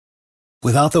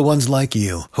Without the ones like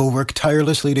you, who work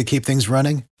tirelessly to keep things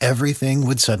running, everything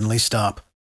would suddenly stop.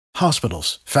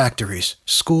 Hospitals, factories,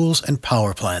 schools, and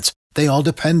power plants, they all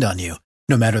depend on you.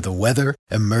 No matter the weather,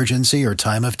 emergency, or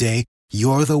time of day,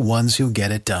 you're the ones who get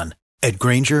it done. At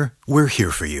Grainger, we're here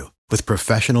for you with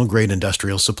professional-grade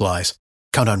industrial supplies.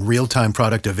 Count on real-time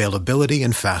product availability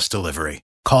and fast delivery.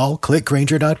 Call,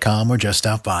 clickgrainger.com, or just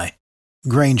stop by.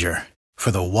 Grainger, for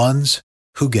the ones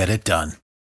who get it done.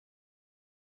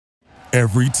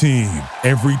 Every team,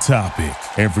 every topic,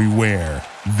 everywhere.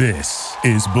 This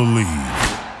is Believe.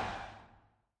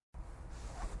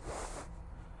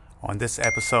 On this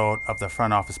episode of the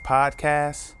Front Office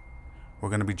Podcast, we're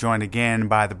going to be joined again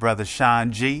by the brother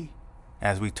Sean G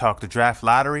as we talk the draft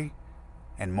lottery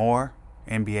and more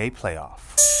NBA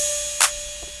playoff.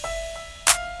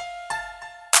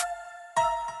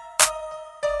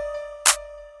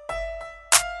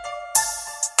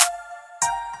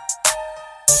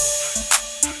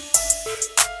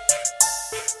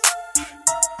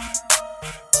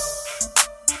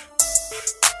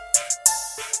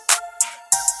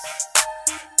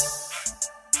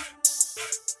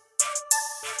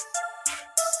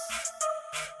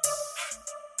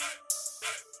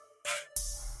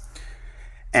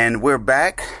 And we're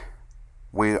back.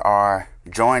 We are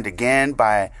joined again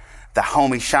by the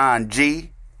homie Sean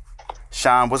G.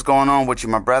 Sean, what's going on with you,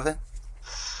 my brother?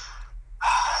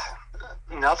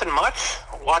 Nothing much.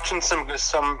 Watching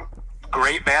some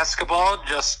great basketball,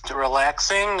 just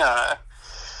relaxing.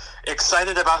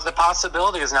 Excited about the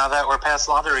possibilities now that we're past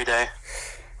lottery day.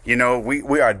 You know,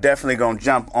 we are definitely going to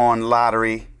jump on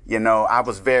lottery. You know, I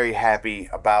was very happy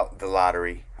about the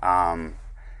lottery.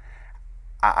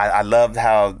 I loved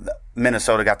how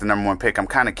Minnesota got the number one pick. I'm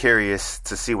kind of curious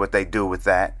to see what they do with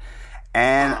that.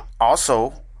 And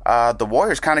also, the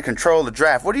Warriors kind of control the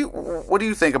draft. What do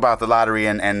you think about the lottery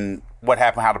and what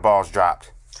happened, how the balls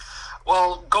dropped?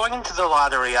 Well, going into the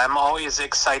lottery, I'm always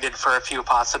excited for a few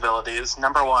possibilities.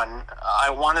 Number one, I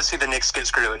want to see the Knicks get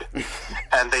screwed,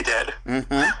 and they did.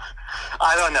 Mm-hmm.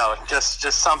 I don't know, just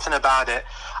something about it.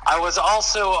 I was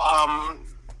also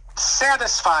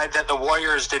satisfied that the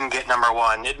Warriors didn't get number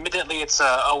one. Admittedly, it's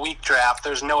a weak draft.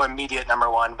 There's no immediate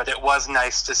number one, but it was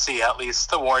nice to see at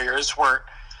least the Warriors weren't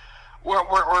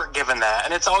given that.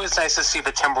 And it's always nice to see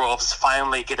the Timberwolves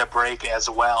finally get a break as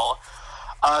well.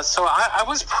 So I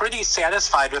was pretty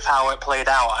satisfied with how it played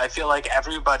out. I feel like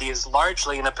everybody is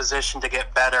largely in a position to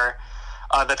get better.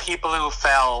 The people who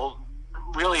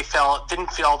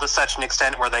didn't fell to such an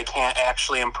extent where they can't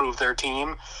actually improve their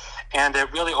team. And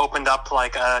it really opened up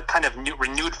like a kind of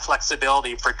renewed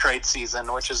flexibility for trade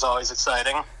season, which is always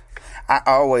exciting. I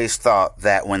always thought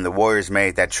that when the Warriors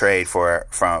made that trade for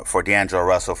D'Angelo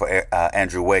Russell for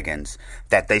Andrew Wiggins,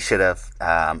 that they should have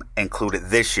included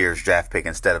this year's draft pick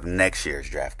instead of next year's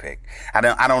draft pick. I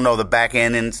don't know the back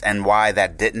end and why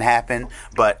that didn't happen,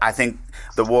 but I think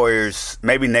the Warriors,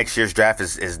 maybe next year's draft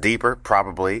is deeper,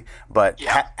 probably, but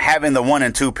yeah. Having the 1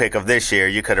 and 2 pick of this year,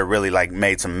 you could have really like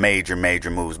made some major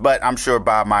moves. But I'm sure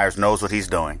Bob Myers knows what he's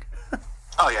doing.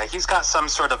 Oh, yeah, he's got some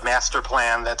sort of master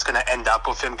plan that's going to end up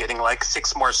with him getting like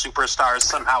 6 more superstars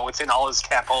somehow within all his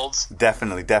cap holds.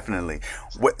 Definitely.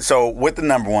 So with the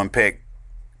number one pick,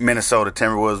 Minnesota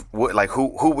Timberwolves, like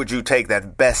who would you take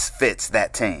that best fits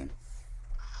that team?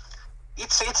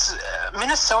 It's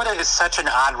Minnesota is such an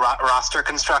odd roster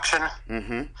construction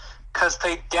because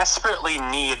they desperately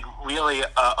need really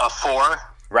a 4,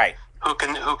 right? Who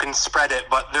can spread it,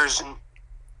 but there's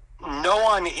no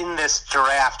one in this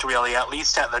draft really, at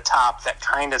least at the top, that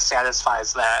kind of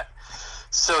satisfies that.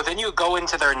 So then you go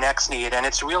into their next need, and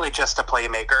it's really just a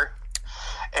playmaker.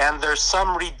 And there's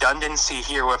some redundancy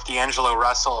here with D'Angelo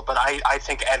Russell, but I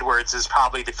think Edwards is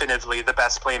probably definitively the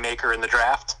best playmaker in the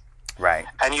draft. Right.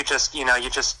 And you just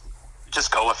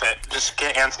go with it. Just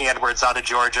get Anthony Edwards out of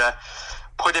Georgia,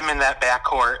 put him in that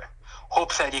backcourt,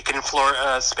 hope that he can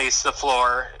space the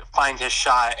floor, find his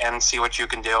shot, and see what you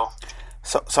can do.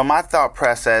 So my thought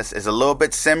process is a little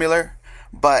bit similar,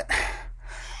 but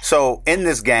so in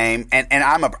this game, and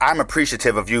I'm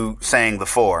appreciative of you saying the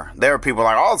 4. There are people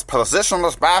like, oh, it's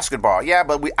positionless basketball. Yeah,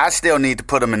 but I still need to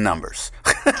put them in numbers.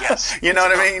 Yes. You know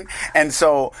what I mean? And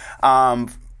so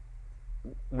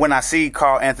when I see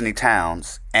Karl Anthony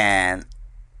Towns, and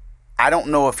I don't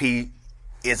know if he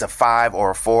is a 5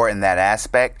 or a 4 in that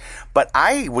aspect, but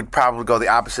I would probably go the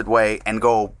opposite way and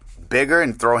go bigger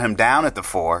and throw him down at the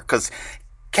 4, because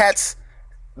Cats,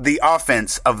 the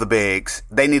offense of the bigs,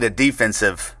 they need a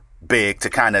defensive big to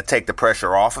kind of take the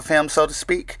pressure off of him, so to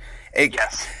speak.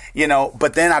 Yes. You know,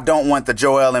 but then I don't want the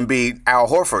Joel Embiid, Al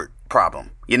Horford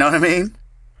problem. You know what I mean?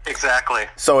 Exactly.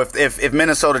 So if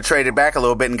Minnesota traded back a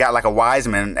little bit and got like a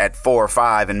Wiseman at 4 or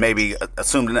 5 and maybe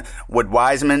assumed, would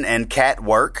Wiseman and Cat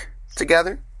work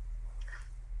together?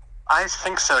 I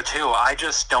think so too. I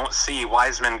just don't see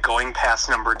Wiseman going past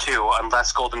number 2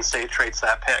 unless Golden State trades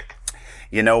that pick.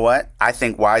 You know what? I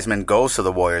think Wiseman goes to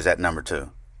the Warriors at number 2.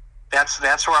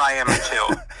 That's where I am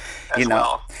too. As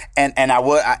well. And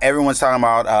everyone's talking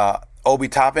about Obi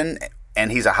Toppin,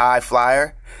 and he's a high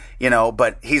flyer.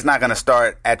 But he's not going to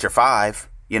start at your 5,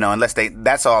 unless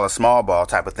that's all a small ball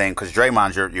type of thing, because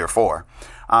Draymond's your 4.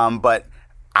 But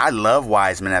I love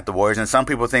Wiseman at the Warriors, and some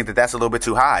people think that that's a little bit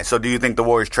too high. So do you think the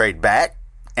Warriors trade back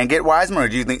and get Wiseman, or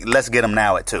do you think let's get him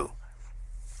now at 2?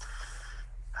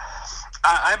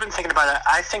 I've been thinking about it.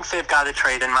 I think they've got a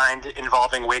trade in mind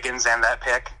involving Wiggins and that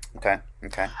pick. Okay.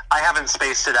 I haven't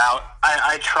spaced it out.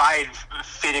 I tried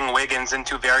fitting Wiggins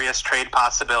into various trade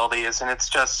possibilities, and it's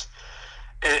just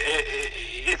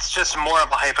more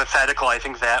of a hypothetical, I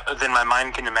think, than my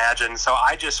mind can imagine. So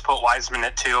I just put Wiseman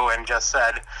at 2 and just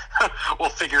said, we'll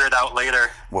figure it out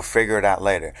later.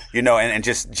 And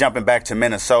just jumping back to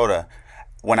Minnesota,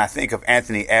 when I think of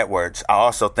Anthony Edwards, I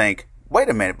also think, wait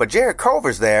a minute, but Jarrett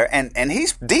Culver's there, and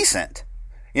he's decent.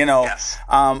 Yes.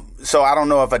 So I don't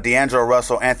know if a D'Angelo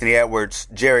Russell, Anthony Edwards,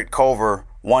 Jarrett Culver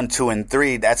 1, 2, and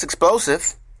 3, that's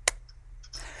explosive.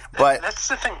 But that's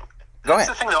the thing. Go ahead.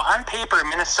 That's the thing, though. On paper,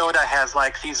 Minnesota has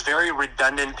these very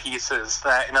redundant pieces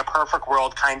that, in a perfect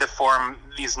world, kind of form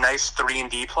these nice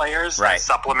 3-and-D players that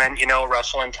supplement,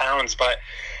 Russell and Towns. But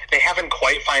they haven't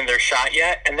quite found their shot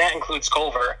yet, and that includes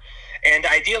Culver. And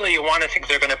ideally, you want to think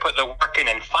they're going to put the work in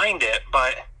and find it,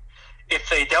 but if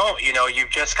they don't, you've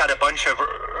just got a bunch of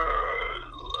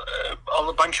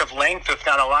length, if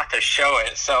not a lot, to show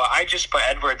it. So I just put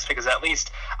Edwards because at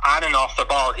least on and off the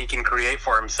ball, he can create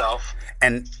for himself.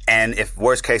 And if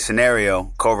worst case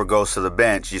scenario, Culver goes to the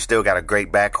bench, you still got a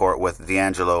great backcourt with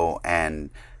D'Angelo and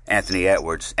Anthony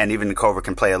Edwards, and even Culver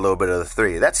can play a little bit of the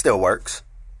 3. That still works.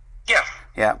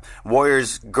 Yeah.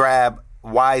 Warriors grab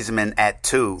Wiseman at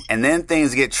 2, and then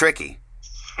things get tricky.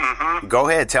 Mm-hmm. Go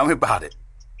ahead, tell me about it.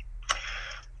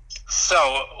 So,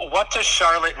 what does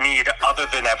Charlotte need other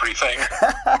than everything?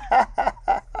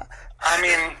 I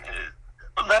mean,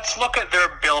 let's look at their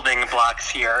building blocks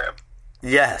here.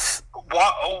 Yes.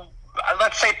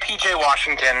 Let's say P.J.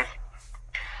 Washington,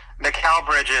 Mikal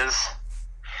Bridges,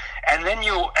 and then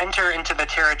you enter into the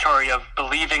territory of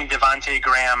believing Devontae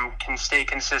Graham can stay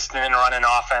consistent and run an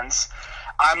offense.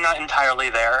 I'm not entirely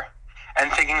there,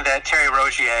 and thinking that Terry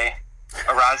Rozier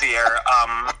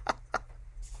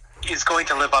is going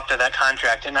to live up to that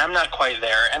contract, and I'm not quite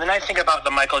there. And then I think about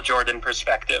the Michael Jordan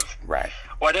perspective. Right.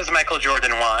 What does Michael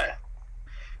Jordan want?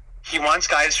 He wants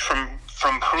guys from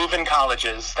proven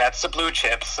colleges. That's the Blue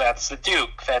Chips. That's the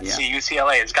Duke. That's the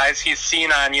UCLA. It's guys he's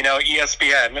seen on,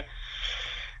 ESPN.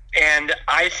 And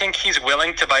I think he's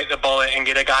willing to bite the bullet and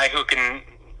get a guy who can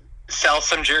sell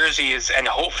some jerseys and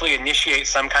hopefully initiate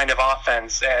some kind of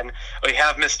offense. And we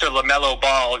have Mr. LaMelo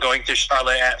Ball going to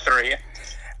Charlotte at 3.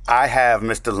 I have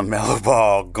Mr. LaMelo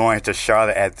Ball going to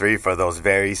Charlotte at 3 for those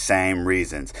very same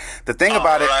reasons. The thing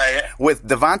about it with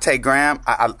Devontae Graham,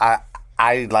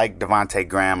 I like Devontae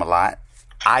Graham a lot.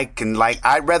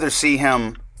 I'd rather see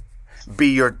him be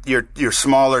your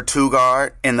smaller 2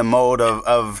 guard in the mode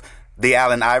of the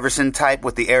Allen Iverson type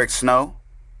with the Eric Snow.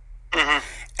 Mm-hmm.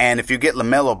 And if you get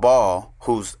LaMelo Ball,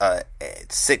 who's 6'7",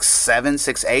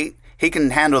 6'8", he can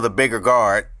handle the bigger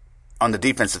guard on the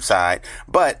defensive side,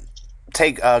 but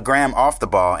take Graham off the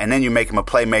ball, and then you make him a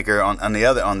playmaker on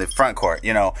the front court.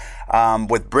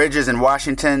 With Bridges and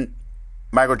Washington,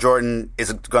 Michael Jordan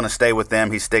is going to stay with them.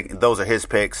 Those are his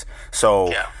picks,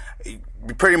 so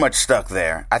you're pretty much stuck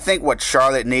there. I think what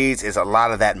Charlotte needs is a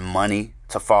lot of that money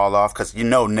to fall off, because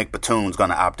Nick Batum's going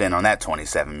to opt in on that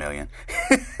 $27 million.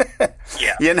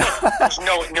 There's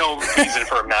no reason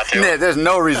for him not to. Yeah, there's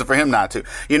no reason for him not to.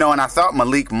 And I thought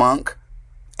Malik Monk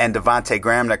and Devontae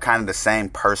Graham, they're kind of the same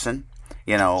person.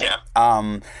 So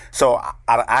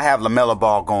I have LaMelo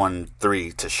Ball going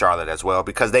 3 to Charlotte as well,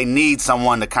 because they need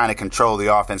someone to kind of control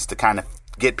the offense, to kind of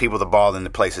get people the ball in the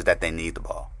places that they need the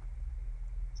ball.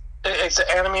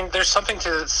 And I mean, there's something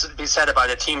to be said about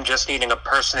a team just needing a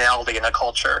personality and a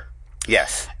culture.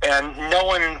 Yes. And no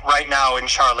one right now in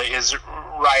Charlotte is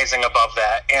rising above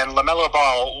that. And LaMelo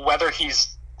Ball, whether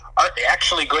he's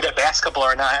actually good at basketball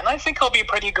or not, and I think he'll be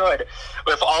pretty good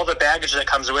with all the baggage that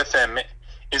comes with him,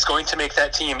 is going to make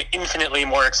that team infinitely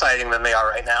more exciting than they are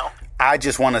right now. I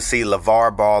just want to see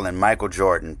LeVar Ball and Michael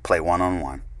Jordan play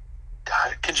one-on-one.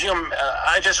 God, could you?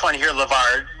 I just want to hear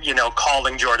LeVar,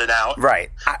 calling Jordan out.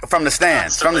 Right. From the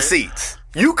stands, from the seats.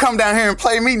 You come down here and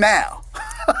play me now.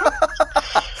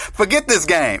 Forget this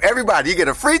game. Everybody, you get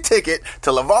a free ticket to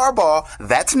LeVar Ball,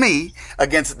 that's me,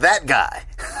 against that guy.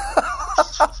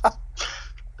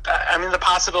 I mean, the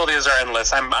possibilities are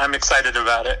endless. I'm excited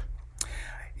about it.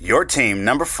 Your team,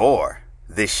 number 4,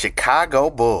 the Chicago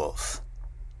Bulls.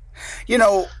 You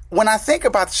know, when I think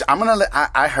about,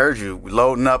 I heard you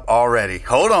loading up already.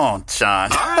 Hold on,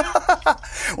 Sean.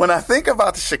 When I think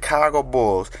about the Chicago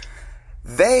Bulls,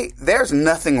 there's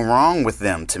nothing wrong with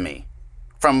them to me.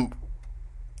 From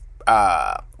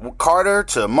Carter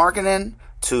to Markkanen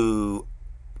to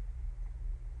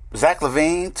Zach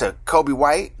LaVine to Kobe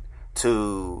White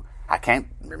to, I can't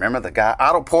remember the guy,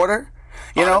 Otto Porter.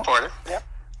 Otto Porter, yep.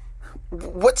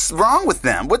 What's wrong with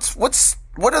them?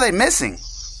 What are they missing?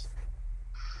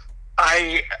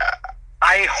 I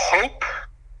hope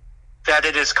that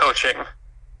it is coaching.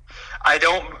 I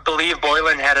don't believe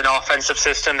Boylan had an offensive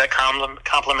system that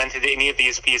complemented any of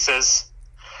these pieces.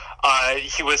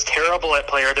 He was terrible at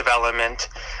player development.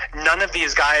 None of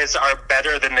these guys are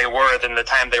better than they were than the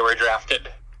time they were drafted.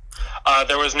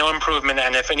 There was no improvement,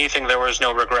 and if anything, there was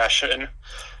no regression.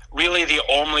 Really, the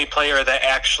only player that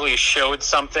actually showed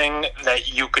something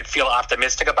that you could feel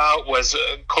optimistic about was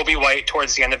Kobe White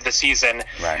towards the end of the season,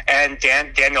 right. And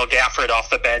Daniel Gafford off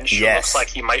the bench. Yes. Looks like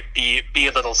he might be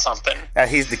a little something.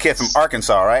 He's the kid from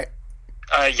Arkansas, right?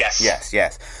 Yes.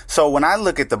 Yes. So when I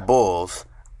look at the Bulls,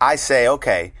 I say,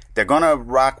 okay, they're going to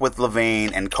rock with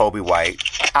LaVine and Kobe White.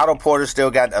 Otto Porter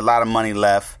still got a lot of money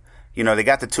left. You know, they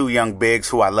got the 2 young bigs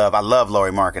who I love. I love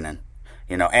Lauri Markkanen,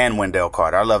 you know, and Wendell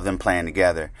Carter. I love them playing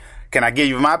together. Can I give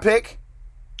you my pick?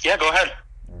 Yeah, go ahead.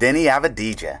 Denny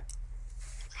Avdija.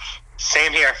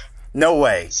 Same here. No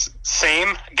way.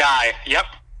 Same guy. Yep.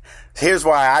 Here's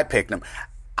why I picked him.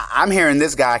 I'm hearing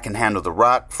this guy can handle the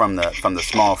rock from the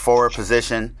small forward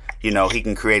position. You know, he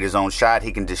can create his own shot.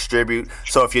 He can distribute.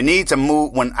 So if you need to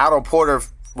move,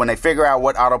 when they figure out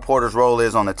what Otto Porter's role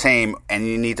is on the team and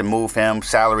you need to move him,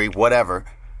 salary, whatever,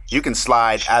 you can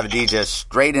slide Avdija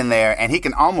straight in there, and he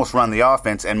can almost run the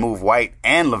offense and move White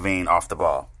and LaVine off the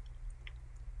ball.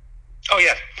 Oh,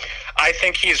 yeah. I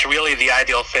think he's really the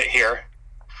ideal fit here.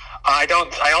 I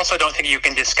also don't think you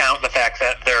can discount the fact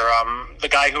that the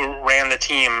guy who ran the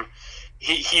team,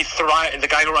 the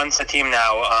guy who runs the team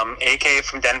now, AK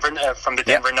from the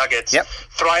Denver Nuggets,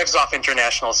 thrives off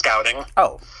international scouting.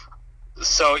 Oh.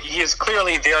 So he is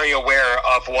clearly very aware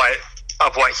of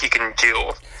what he can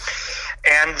do.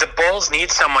 And the Bulls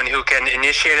need someone who can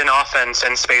initiate an offense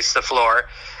and space the floor.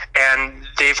 And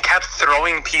they've kept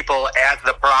throwing people at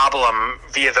the problem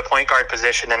via the point guard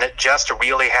position, and it just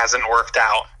really hasn't worked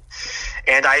out.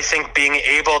 And I think being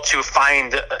able to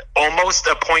find almost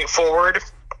a point forward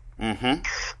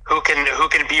who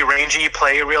can be rangy,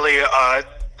 play really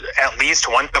at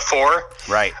least 1 to 4,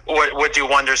 right, would do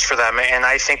wonders for them. And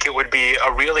I think it would be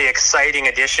a really exciting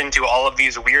addition to all of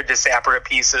these weird disparate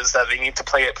pieces that they need to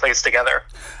place together.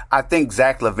 I think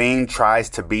Zach LaVine tries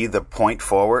to be the point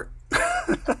forward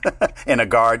in a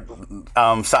guard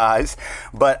size,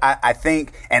 but I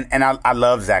think, and I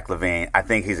love Zach LaVine. I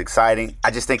think he's exciting.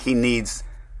 I just think he needs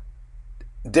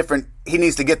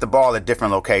to get the ball at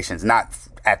different locations, not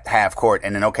at half court,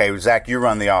 and then, okay, Zach, you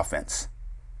run the offense.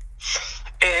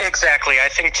 Exactly. I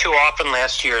think too often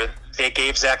last year they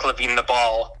gave Zach LaVine the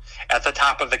ball at the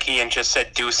top of the key and just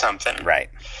said, do something. Right.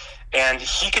 And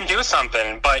he can do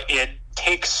something, but it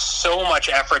takes so much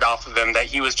effort off of him that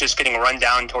he was just getting run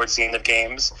down towards the end of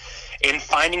games. In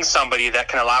finding somebody that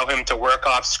can allow him to work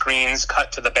off screens,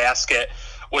 cut to the basket,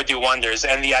 would do wonders.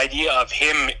 And the idea of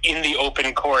him in the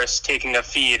open course taking a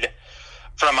feed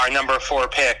from our number 4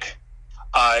 pick,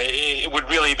 it would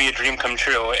really be a dream come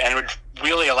true and would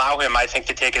really allow him, I think,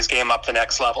 to take his game up the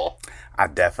next level. I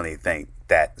definitely think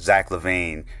that Zach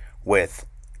LaVine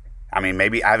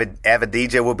maybe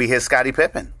Avdija will be his Scottie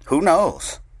Pippen. Who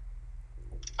knows?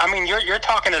 I mean, you're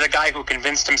talking to the guy who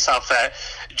convinced himself that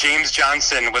James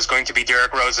Johnson was going to be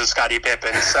Derrick Rose's Scottie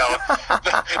Pippen. So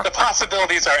the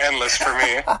possibilities are endless for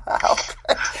me.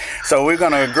 Okay. So we're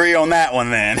going to agree on that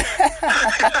one then.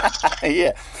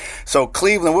 Yeah. So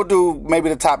Cleveland, we'll do maybe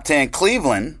the top 10.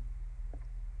 Cleveland,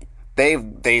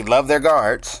 they love their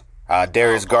guards.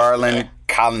 Darius Garland,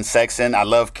 Colin Sexton. I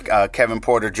love Kevin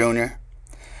Porter Jr.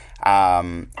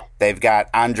 They've got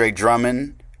Andre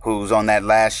Drummond, who's on that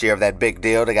last year of that big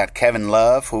deal. They got Kevin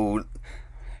Love, who,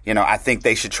 I think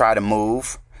they should try to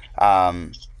move.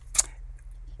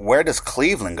 Where does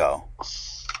Cleveland go?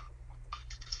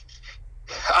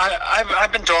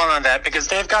 I've been dwelling on that because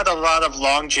they've got a lot of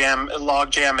log jam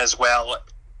as well.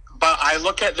 But I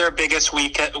look at their biggest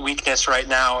weakness right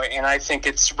now, and I think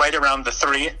it's right around the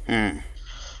 3.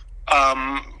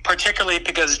 particularly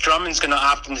because Drummond's going to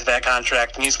opt into that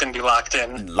contract and he's going to be locked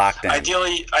in.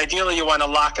 Ideally, you want to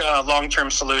lock a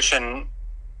long-term solution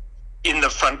in the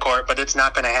front court, but it's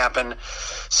not going to happen.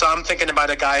 So I'm thinking about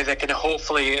a guy that can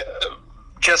hopefully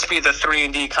just be the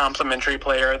 3-and-D complementary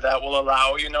player that will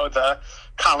allow, the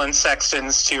Colin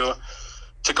Sextons to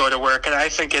go to work. And I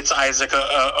think it's Isaac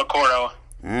Okoro.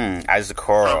 Isaac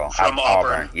Okoro from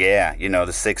Auburn. Yeah, the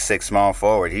 6'6" small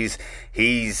forward.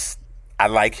 I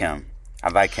like him.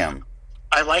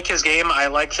 I like his game. I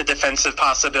like the defensive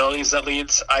possibilities that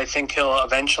leads. I think he'll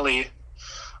eventually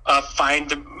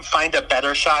find a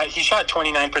better shot. He shot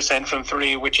 29% from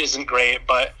 3, which isn't great,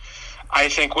 but I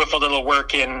think with a little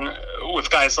work in with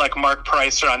guys like Mark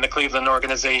Pricer on the Cleveland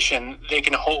organization, they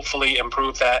can hopefully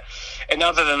improve that. And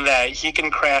other than that, he can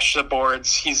crash the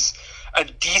boards. He's a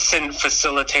decent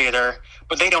facilitator,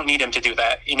 but they don't need him to do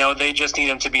that. They just need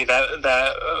him to be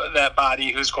that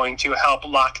body who's going to help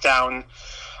lock down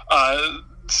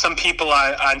some people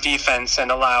on defense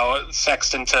and allow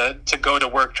Sexton to go to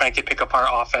work trying to pick apart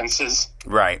offenses.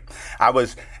 Right.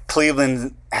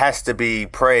 Cleveland has to be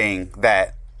praying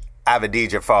that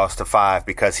Avdija falls to 5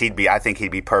 because I think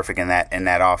he'd be perfect in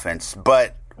that offense.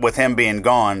 But with him being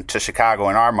gone to Chicago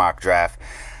in our mock draft,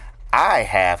 I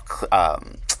have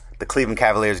the Cleveland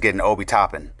Cavaliers getting Obi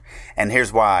Toppin. And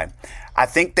here's why. I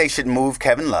think they should move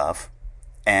Kevin Love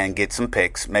and get some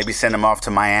picks. Maybe send him off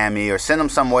to Miami or send him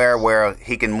somewhere where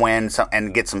he can win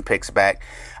and get some picks back.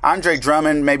 Andre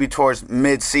Drummond, maybe towards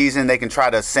mid-season, they can try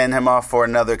to send him off for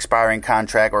another expiring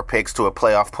contract or picks to a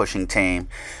playoff-pushing team.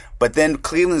 But then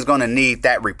Cleveland's going to need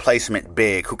that replacement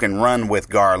big who can run with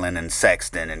Garland and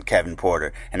Sexton and Kevin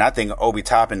Porter. And I think Obi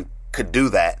Toppin could do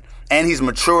that. And he's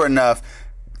mature enough.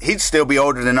 He'd still be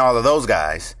older than all of those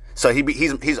guys. So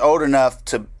he's old enough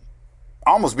to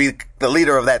almost be the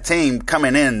leader of that team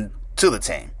coming in to the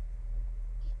team.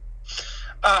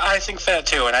 I think that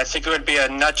too, and I think it would be a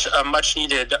much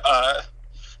needed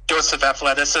dose of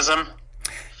athleticism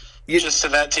just to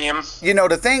that team.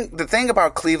 The thing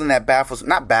about Cleveland that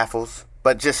not baffles,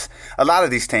 but just a lot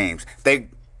of these teams,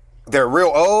 they're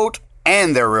real old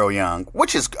and they're real young,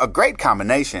 which is a great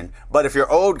combination. But if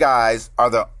your old guys are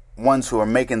the ones who are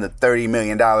making the $30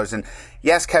 million, and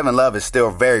yes, Kevin Love is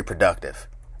still very productive.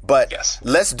 But yes,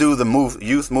 let's do the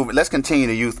youth movement. Let's continue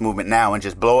the youth movement now and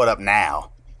just blow it up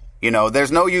now.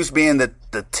 There's no use being the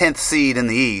 10th seed in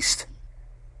the East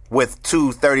with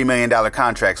 2 $30 million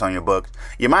contracts on your books.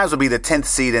 You might as well be the 10th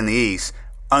seed in the East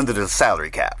under the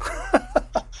salary cap.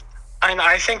 And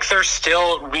I think they're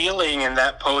still reeling in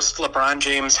that post-LeBron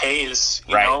James haze,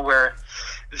 where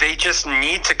they just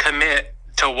need to commit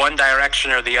to one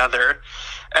direction or the other.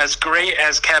 As great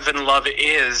as Kevin Love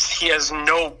is, he has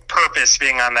no purpose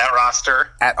being on that roster.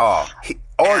 At all.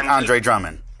 Andre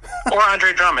Drummond. Or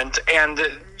Andre Drummond. And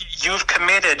you've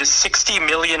committed $60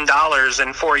 million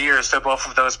in 4 years to both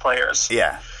of those players.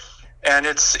 Yeah. And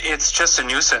it's just a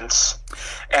nuisance.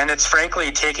 And it's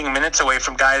frankly taking minutes away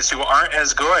from guys who aren't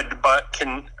as good but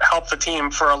can help the team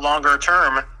for a longer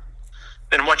term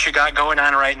than what you got going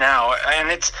on right now.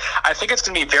 And I think it's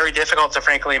going to be very difficult to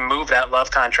frankly move that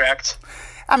Love contract.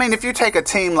 I mean, if you take a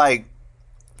team like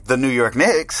the New York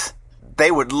Knicks,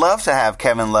 they would love to have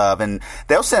Kevin Love, and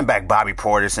they'll send back Bobby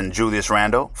Portis and Julius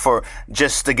Randle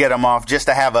just to get them off, just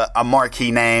to have a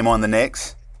marquee name on the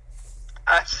Knicks.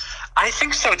 I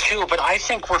think so too, but I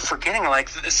think we're forgetting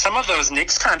some of those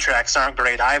Knicks contracts aren't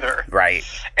great either. Right.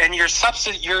 And you're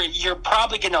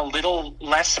probably getting a little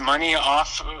less money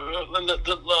off,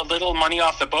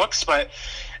 the books, but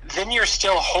then you're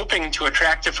still hoping to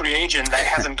attract a free agent that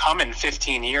hasn't come in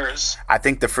 15 years. I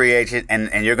think the free agent,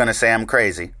 and you're going to say I'm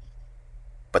crazy,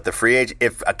 but the free agent,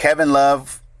 if a Kevin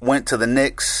Love went to the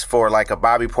Knicks for like a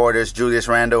Bobby Portis, Julius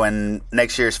Randle, and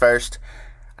next year's first,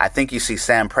 I think you see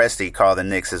Sam Presti call the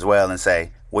Knicks as well and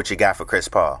say, "What you got for Chris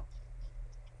Paul?"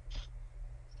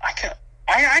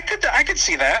 I could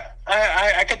see that.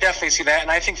 I could definitely see that, and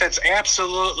I think that's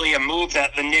absolutely a move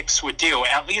that the Knicks would do.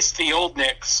 At least the old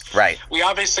Knicks. Right. We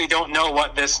obviously don't know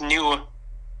what this new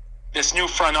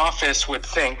front office would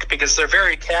think because they're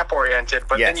very cap oriented.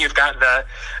 But yes. Then you've got the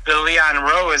Leon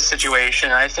Rose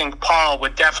situation. I think Paul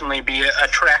would definitely be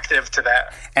attractive to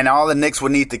that. And all the Knicks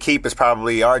would need to keep is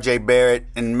probably R.J. Barrett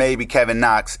and maybe Kevin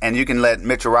Knox, and you can let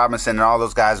Mitchell Robinson and all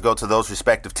those guys go to those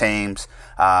respective teams.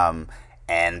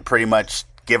 And pretty much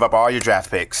give up all your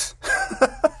draft picks.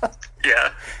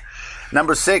 Yeah.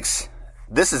 Number 6,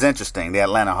 this is interesting, the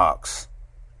Atlanta Hawks.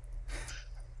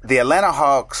 The Atlanta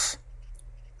Hawks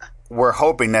were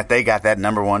hoping that they got that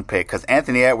number 1 pick because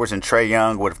Anthony Edwards and Trae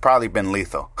Young would have probably been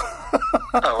lethal. It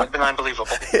would have been unbelievable.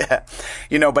 Yeah.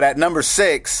 But at number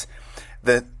 6,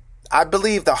 I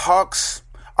believe the Hawks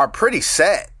are pretty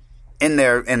set in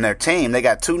their team. They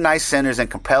got two nice centers in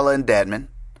Capella and Dedmon.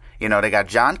 You know, they got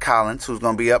John Collins, who's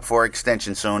going to be up for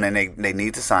extension soon, and they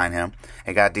need to sign him.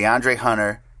 They got DeAndre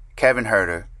Hunter, Kevin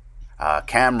Huerter,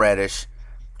 Cam Reddish,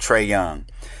 Trae Young.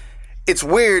 It's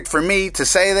weird for me to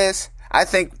say this. I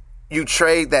think you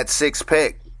trade that 6th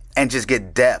pick and just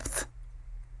get depth.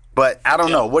 But I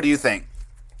don't know. What do you think?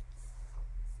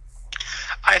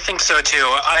 I think so too.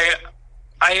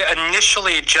 I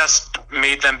initially just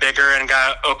made them bigger and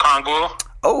got Okongwu.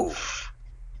 Oh.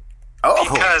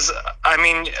 Because, I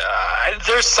mean,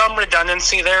 there's some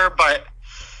redundancy there, but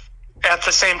at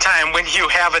the same time, when you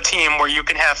have a team where you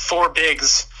can have 4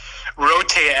 bigs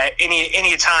rotate at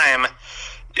any time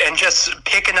and just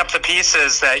picking up the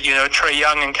pieces that, you know, Trae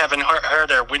Young and Kevin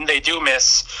Huerter, when they do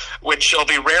miss, which will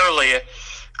be rarely,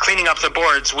 cleaning up the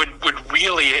boards would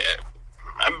really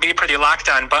be pretty locked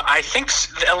on. But I think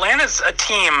Atlanta's a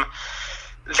team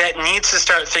that needs to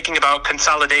start thinking about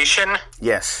consolidation.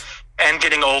 Yes. And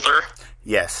getting older.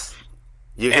 Yes.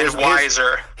 And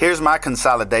wiser. Here's my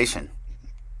consolidation.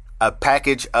 A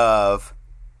package of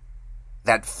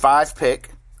that 5 pick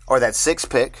or that 6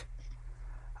 pick,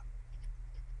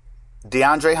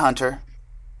 DeAndre Hunter,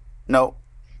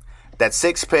 that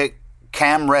 6 pick,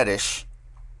 Cam Reddish,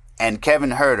 and Kevin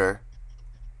Huerter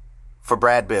for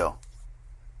Brad Beal.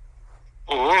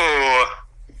 Ooh.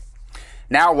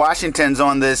 Now Washington's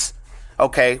on this,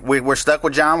 okay, we're stuck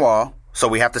with John Wall. So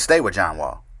we have to stay with John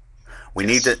Wall. We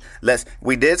need to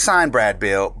we did sign Brad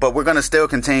Beal, but we're going to still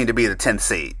continue to be the 10th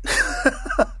seed.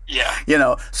 Yeah. You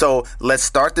know, so let's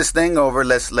start this thing over.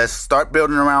 Let's start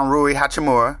building around Rui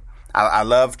Hachimura. I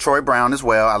love Troy Brown as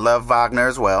well. I love Wagner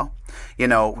as well. You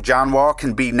know, John Wall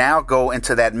can go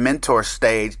into that mentor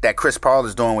stage that Chris Paul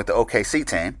is doing with the OKC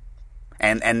team.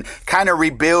 And kind of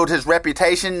rebuild his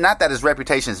reputation. Not that his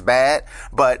reputation is bad,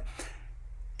 but,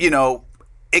 you know,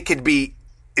 it could be.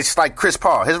 It's like Chris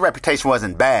Paul. His reputation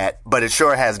wasn't bad, but it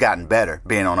sure has gotten better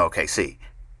being on OKC.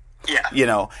 Yeah. You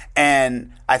know,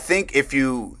 and I think if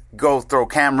you go throw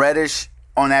Cam Reddish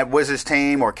on that Wizards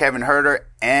team or Kevin Huerter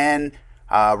and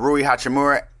Rui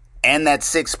Hachimura and that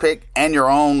 6th pick and your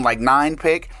own 9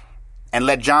 pick and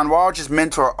let John Wall just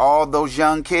mentor all those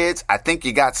young kids, I think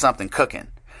you got something cooking.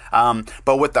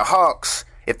 But with the Hawks,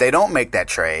 if they don't make that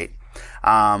trade,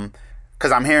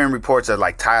 because I'm hearing reports of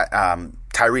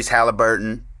Tyrese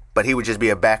Halliburton, but he would just be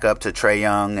a backup to Trae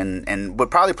Young and would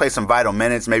probably play some vital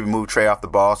minutes, maybe move Trae off the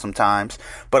ball sometimes.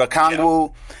 But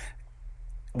Okongwu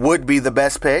would be the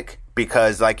best pick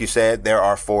because, like you said, there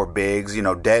are 4 bigs. You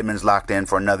know, Dedmon's locked in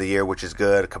for another year, which is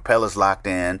good. Capella's locked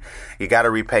in. You got to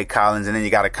repay Collins, and then you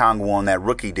got Okongwu on that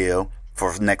rookie deal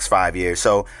for the next 5 years.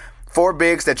 So 4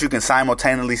 bigs that you can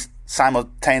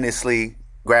simultaneously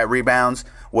grab rebounds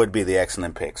would be the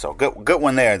excellent pick. So good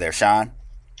one there, Sean.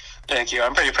 Thank you.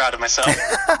 I'm pretty proud of myself.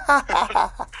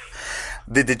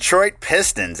 The Detroit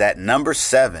Pistons at number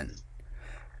 7.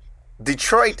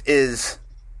 Detroit is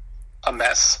a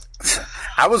mess.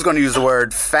 I was going to use the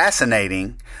word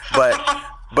fascinating,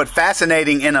 but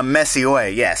fascinating in a messy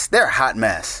way. Yes, they're a hot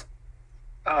mess.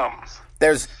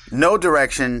 There's no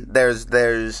direction.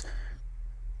 There's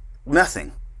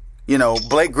nothing. You know,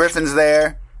 Blake Griffin's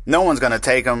there. No one's going to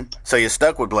take him, so you're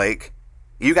stuck with Blake.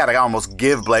 You got to almost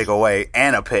give Blake away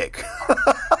and a pick.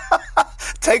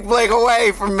 Take Blake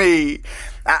away from me.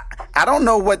 I don't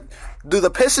know what. Do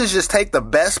the Pistons just take the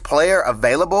best player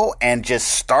available and just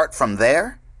start from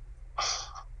there?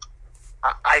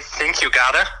 I think you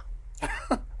gotta.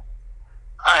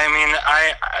 I mean,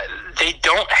 they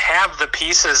don't have the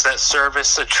pieces that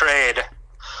service a trade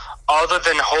other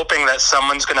than hoping that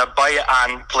someone's going to bite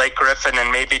on Blake Griffin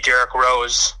and maybe Derrick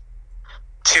Rose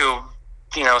to,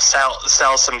 you know,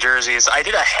 sell some jerseys. I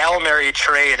did a Hail Mary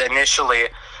trade initially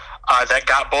that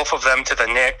got both of them to the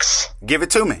Knicks. Give it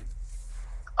to me.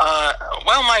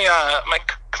 Well, my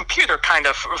computer kind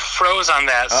of froze on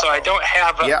that, so I don't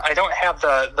have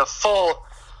the full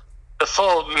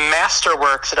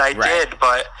masterwork that I did.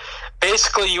 But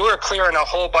basically, you were clearing a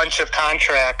whole bunch of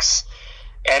contracts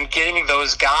and getting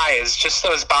those guys, just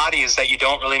those bodies that you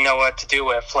don't really know what to do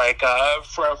with, like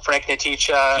Frank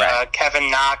Ntilikina, Kevin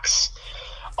Knox,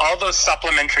 all those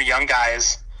supplementary young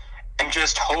guys, and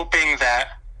just hoping that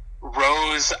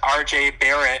Rose, R.J.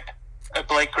 Barrett,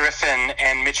 Blake Griffin,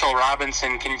 and Mitchell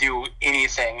Robinson can do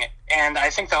anything. And I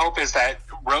think the hope is that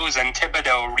Rose and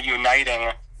Thibodeau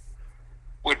reuniting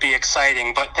would be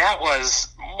exciting. But that was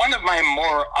one of my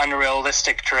more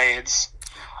unrealistic trades,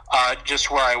 just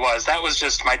where I was. That was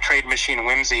just my trade machine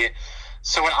whimsy.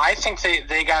 So what I think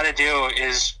they got to do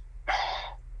is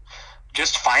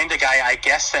just find a guy, I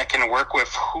guess, that can work with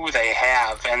who they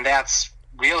have. And that's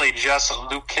really just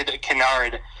Luke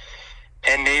Kennard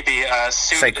and maybe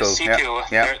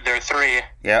Siku. Yep. They're three.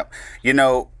 Yep. You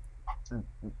know,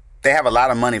 they have a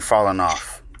lot of money falling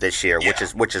off this year,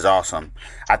 which is awesome.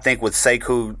 I think with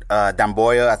Sekou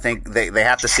Damboya, I think they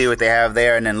have to see what they have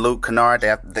there, and then Luke Kennard,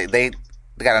 they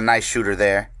got a nice shooter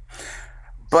there,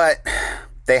 but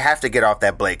they have to get off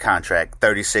that Blake contract,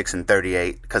 36 and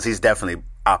 38, because he's definitely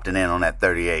opting in on that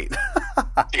 38.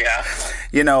 Yeah.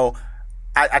 You know,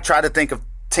 I try to think of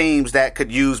teams that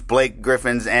could use Blake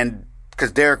Griffin's, and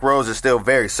because Derrick Rose is still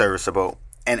very serviceable,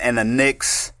 and the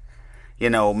Knicks,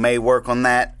 you know, may work on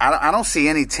that. I don't see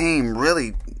any team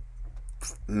really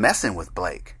messing with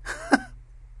Blake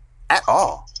at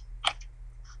all.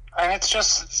 And it's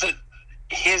just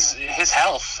his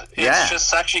health. It's just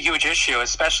such a huge issue,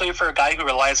 especially for a guy who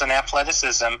relies on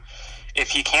athleticism. If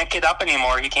he can't get up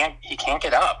anymore, he can't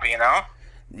get up, you know?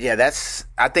 Yeah,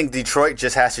 I think Detroit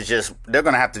just has to they're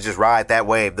going to have to just ride that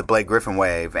wave, the Blake Griffin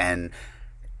wave, and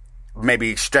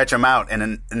maybe stretch him out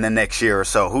in the next year or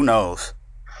so. Who knows?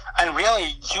 And really,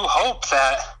 you hope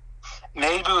that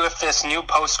maybe with this new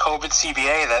post-COVID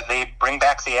CBA that they bring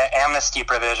back the amnesty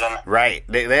provision. Right.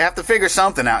 They have to figure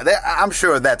something out. I'm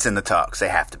sure that's in the talks. They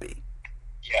have to be.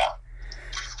 Yeah.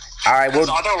 All right. Well,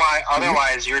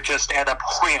 otherwise, you're just at a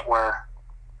point where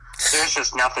there's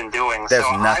just nothing doing. There's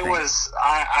so nothing.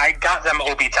 I got them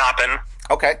Obi Toppin.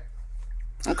 Okay.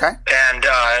 And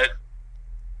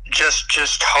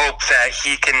just hope that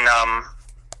he can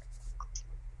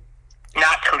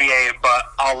not create, but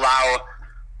allow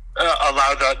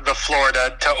the floor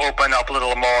to open up a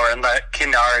little more and let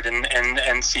Kennard and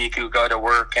Siku go to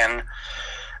work, and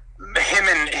him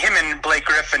and Blake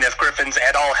Griffin, if Griffin's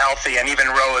at all healthy, and even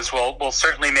Rose will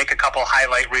certainly make a couple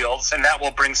highlight reels, and that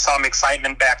will bring some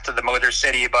excitement back to the Motor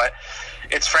City. But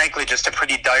it's frankly just a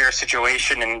pretty dire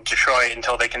situation in Detroit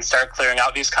until they can start clearing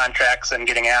out these contracts and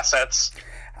getting assets.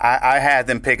 I had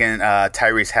them picking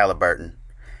Tyrese Halliburton,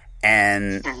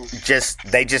 and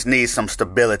they just need some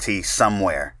stability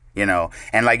somewhere. You know,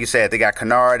 and like you said, they got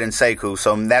Kennard and Sekou,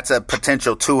 so that's a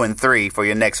potential 2 and 3 for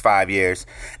your next 5 years.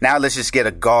 Now let's just get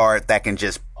a guard that can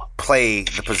just play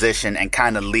the position and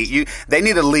kind of lead. They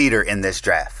need a leader in this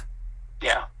draft.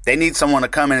 Yeah. They need someone to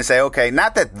come in and say, okay,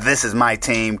 not that this is my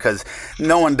team, because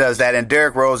no one does that. And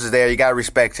Derrick Rose is there. You got to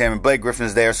respect him. And Blake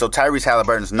Griffin's there. So Tyrese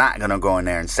Halliburton's not going to go in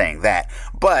there and saying that.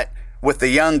 But with the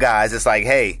young guys, it's like,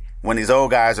 hey, when these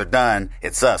old guys are done,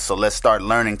 it's us. So let's start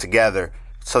learning together,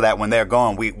 so that when they're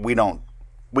gone,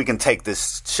 we can take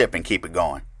this ship and keep it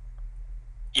going.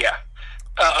 Yeah,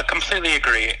 I completely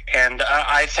agree. And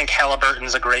I think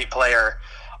Halliburton's a great player.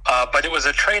 But it was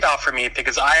a trade-off for me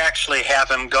because I actually have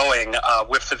him going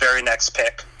with the very next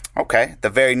pick. Okay, the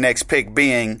very next pick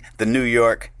being the New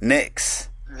York Knicks.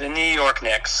 The New York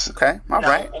Knicks. Okay, all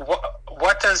right.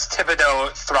 What does Thibodeau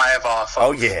thrive off of?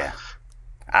 Oh, yeah.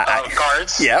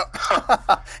 Guards. Yep.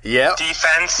 Yep.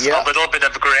 Defense. Yep. A little bit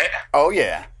of grit. Oh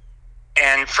yeah.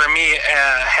 And for me,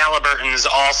 Halliburton's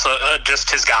also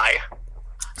just his guy.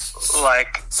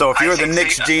 So if you're the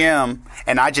Knicks GM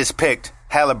and I just picked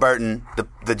Halliburton,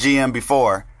 the GM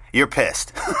before, you're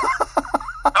pissed.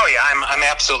 Oh yeah, I'm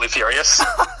absolutely furious.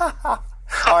 All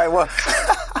right, well,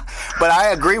 but I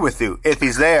agree with you. If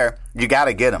he's there, you got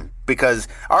to get him, because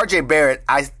RJ Barrett,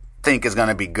 I think, is going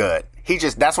to be good.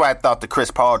 That's why I thought the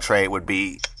Chris Paul trade would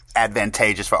be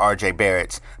advantageous for RJ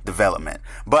Barrett's development.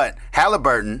 But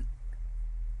Halliburton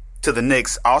to the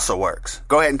Knicks also works.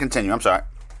 Go ahead and continue. I'm sorry.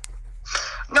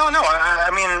 No.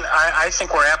 I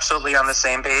think we're absolutely on the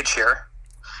same page here.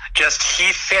 Just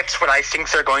he fits what I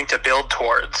think they're going to build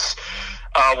towards,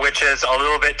 which is a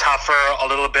little bit tougher, a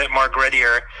little bit more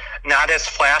grittier, not as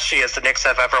flashy as the Knicks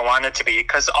have ever wanted to be,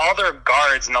 because all their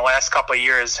guards in the last couple of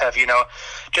years have,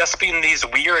 just been these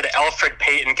weird Alfred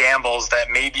Payton gambles that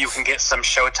maybe you can get some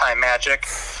Showtime magic.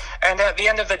 And at the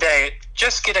end of the day,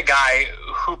 just get a guy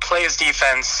who plays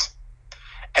defense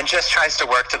and just tries to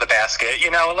work to the basket.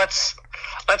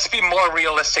 Let's be more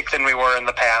realistic than we were in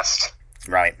the past.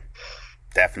 Right.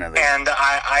 Definitely. And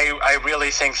I really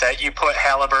think that you put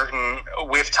Halliburton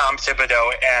with Tom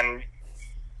Thibodeau, and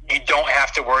you don't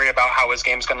have to worry about how his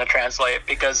game's going to translate,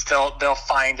 because they'll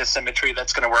find a symmetry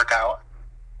that's going to work out.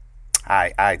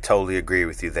 I totally agree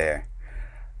with you there.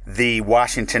 The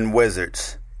Washington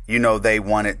Wizards, they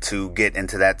wanted to get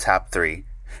into that top 3,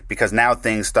 because now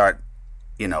things start,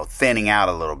 thinning out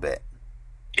a little bit.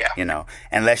 Yeah.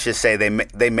 And let's just say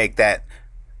they make that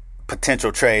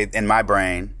potential trade in my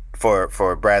brain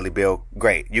for Bradley Beal.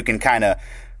 Great. You can kind of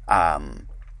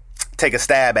take a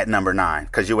stab at number 9,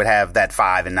 because you would have that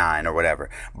 5 and 9 or whatever.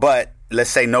 But let's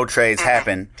say no trades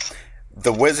happen.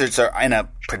 The Wizards are in a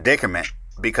predicament,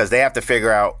 because they have to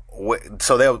figure out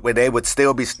so they would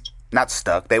still be not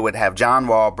stuck. They would have John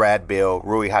Wall, Brad Beal,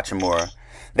 Rui Hachimura.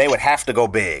 They would have to go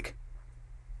big.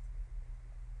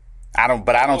 I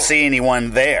don't see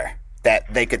anyone there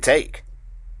that they could take.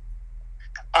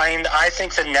 I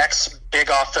think the next big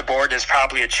off the board is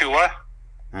probably Achua,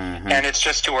 and it's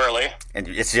just too early. And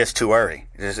it's just too early.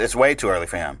 It's way too early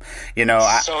for him.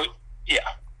 Yeah.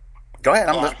 Go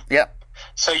ahead.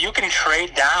 So you can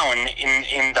trade down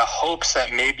in the hopes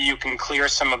that maybe you can clear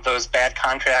some of those bad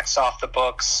contracts off the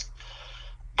books,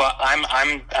 but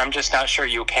I'm just not sure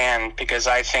you can, because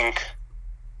I think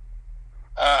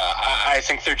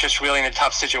they're just really in a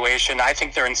tough situation. I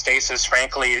think they're in stasis,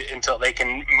 frankly, until they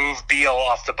can move Beal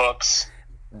off the books.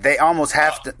 They almost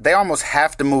have to. They almost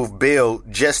have to move Beal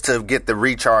just to get the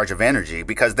recharge of energy,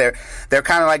 because they're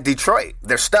kind of like Detroit.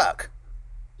 They're stuck.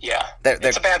 Yeah,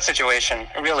 it's a bad situation.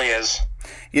 It really is.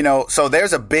 So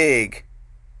there's a big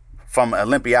from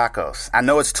Olympiacos. I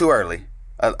know it's too early.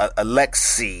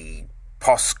 Alexei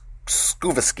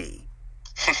Poskuvsky.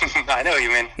 I know what you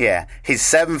mean. Yeah, he's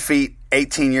 7 feet,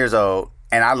 18 years old,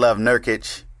 and I love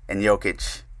Nurkic and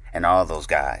Jokic and all those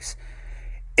guys.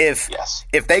 If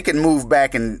they can move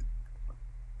back and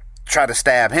try to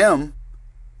stab him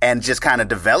and just kind of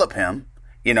develop him,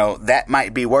 that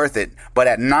might be worth it. But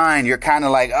at 9, you're kind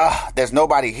of like, there's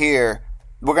nobody here.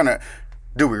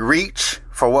 Do we reach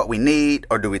for what we need,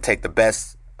 or do we take the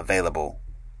best available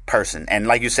person? And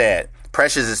like you said,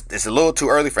 Precious is a little too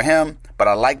early for him, but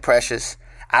I like Precious.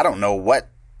 I don't know what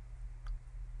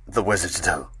the Wizards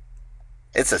do.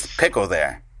 It's a pickle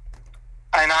there.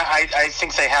 And I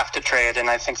think they have to trade, and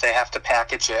I think they have to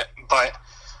package it. But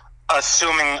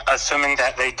assuming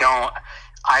that they don't,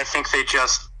 I think they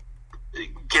just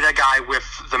get a guy with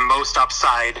the most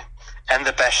upside and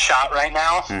the best shot right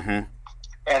now. Mm-hmm.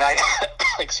 And I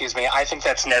think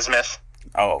that's Nesmith.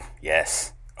 Oh,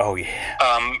 yes. Oh, yeah.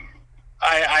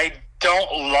 I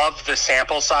don't love the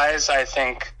sample size. I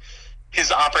think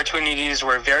his opportunities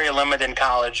were very limited in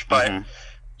college, but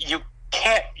you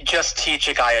can't just teach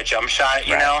a guy a jump shot,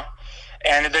 you know?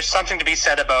 And there's something to be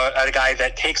said about a guy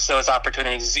that takes those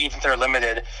opportunities, even if they're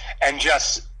limited, and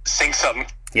just sinks them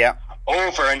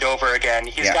over and over again.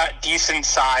 He's got decent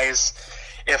size.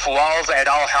 If Wall's at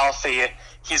all healthy,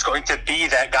 he's going to be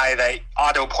that guy that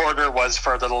Otto Porter was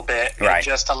for a little bit, and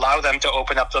just allow them to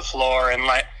open up the floor and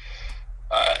let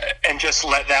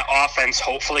that offense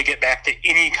hopefully get back to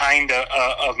any kind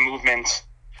of movement.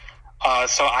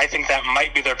 So I think that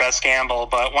might be their best gamble.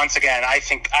 But once again, I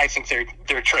think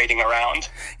they're trading around.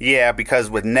 Yeah, because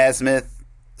with Nesmith,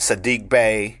 Sadiq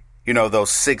Bey,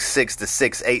 those 6'6" to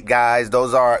 6'8" guys,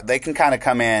 they can kind of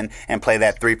come in and play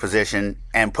that 3 position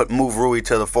and move Rui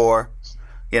to the 4.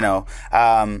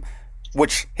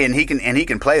 Which he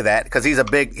can play that because he's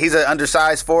an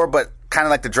undersized 4, but kind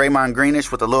of like the Draymond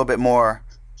Greenish with a little bit more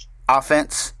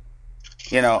offense,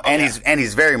 and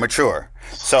he's very mature.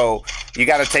 So you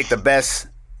got to take the best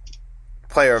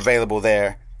player available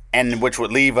there, and which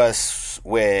would leave us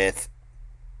with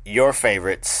your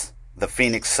favorites, the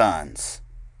Phoenix Suns.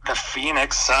 The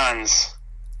Phoenix Suns.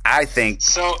 I think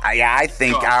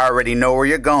I already know where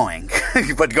you're going,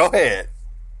 but go ahead.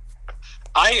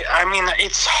 I mean,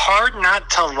 it's hard not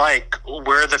to like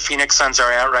where the Phoenix Suns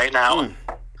are at right now.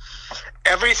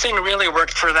 Everything really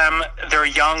worked for them. They're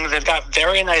young. They've got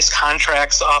very nice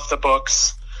contracts off the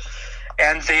books.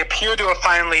 And they appear to have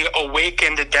finally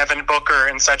awakened Devin Booker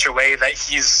in such a way that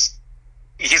he's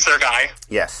their guy.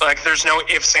 Yes. Like, there's no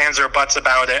ifs, ands, or buts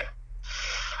about it.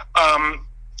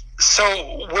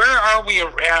 So where are we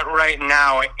at right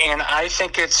now? And I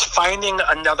think it's finding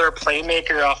another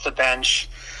playmaker off the bench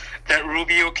that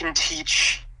Rubio can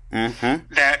teach,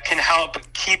 that can help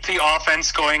keep the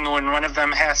offense going when one of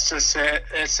them has to sit.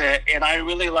 And I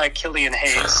really like Killian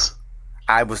Hayes.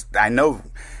 I know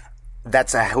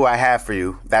that's who I have for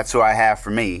you. That's who I have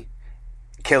for me.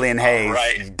 Killian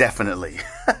Hayes, definitely.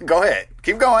 Go ahead.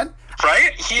 Keep going.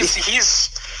 Right?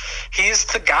 He's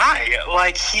the guy.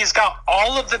 Like, he's got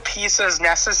all of the pieces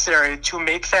necessary to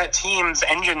make that team's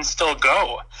engine still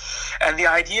go. And the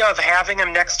idea of having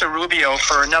him next to Rubio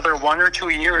for another 1 or 2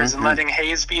 years and letting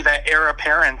Hayes be that heir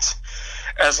apparent,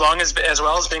 as well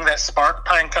as being that spark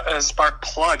plug,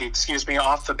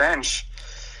 off the bench,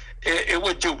 it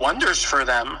would do wonders for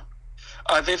them.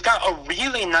 They've got a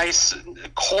really nice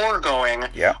core going,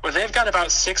 where they've got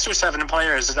about 6 or 7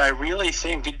 players that I really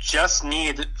think just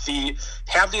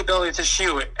have the ability to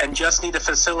shoot and just need a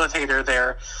facilitator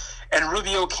there. And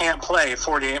Rubio can't play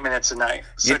 48 minutes a night.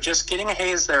 So just getting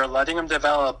Hayes there, letting him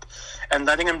develop, and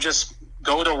letting him just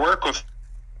go to work with,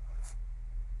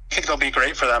 I think it'll be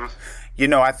great for them.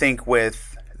 I think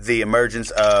with the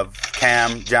emergence of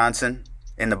Cam Johnson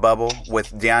in the bubble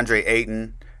with DeAndre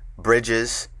Ayton,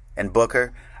 Bridges, and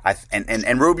Booker.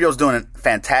 And Rubio's doing a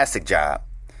fantastic job.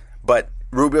 But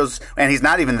and he's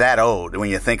not even that old when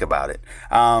you think about it.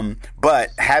 But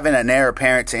having an heir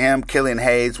apparent to him, Killian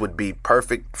Hayes, would be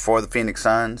perfect for the Phoenix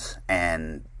Suns.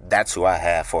 And that's who I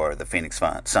have for the Phoenix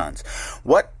Suns.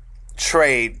 What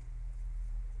trade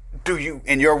do you,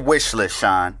 in your wish list,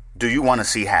 Sean, do you want to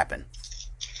see happen?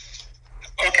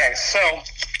 Okay, so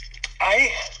I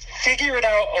figured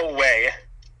out a way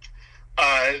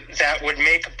that would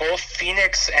make both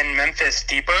Phoenix and Memphis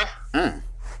deeper. And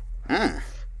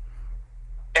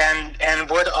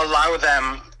would allow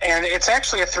them, and it's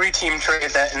actually a 3-team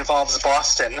trade that involves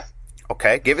Boston.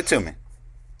 Okay, give it to me.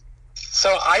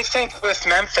 So I think with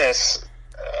Memphis,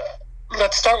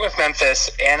 let's start with Memphis,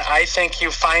 and I think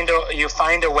you find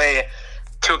a way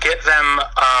to get them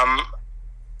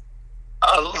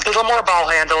a little more ball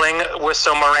handling,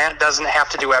 so Morant doesn't have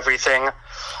to do everything,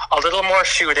 a little more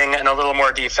shooting, and a little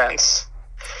more defense.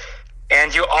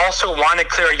 And you also want to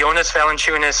clear Jonas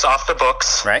Valanciunas off the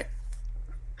books, right?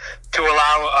 To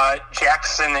allow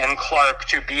Jackson and Clark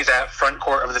to be that front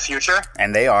court of the future.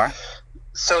 And they are.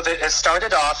 So that it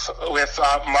started off with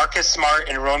Marcus Smart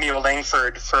and Romeo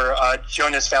Langford for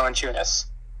Jonas Valanciunas.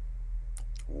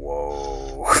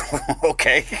 Whoa.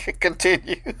 Okay,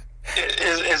 continue.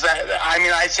 Is that? I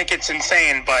mean, I think it's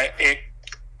insane, but it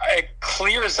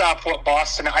clears up what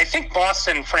Boston. I think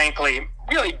Boston, frankly,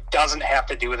 really doesn't have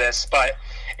to do this, but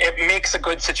it makes a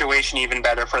good situation even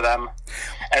better for them.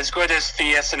 As good as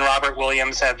Theus and Robert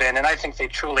Williams have been, and I think they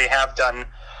truly have done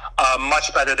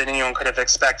much better than anyone could have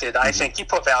expected. I think you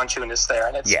put Valanciunas there,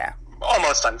 and it's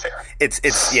almost unfair. It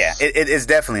is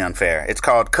definitely unfair. It's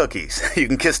called cookies. You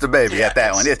can kiss the baby at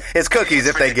that one. It's cookies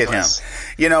if they get him.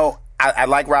 You know, I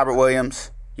like Robert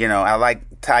Williams. You know, I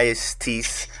like Tyus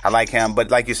Teese. I like him.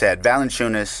 But like you said,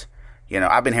 Valanciunas, you know,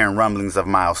 I've been hearing rumblings of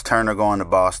Miles Turner going to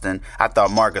Boston. I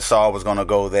thought Marc Gasol was going to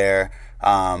go there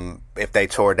if they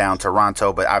tore down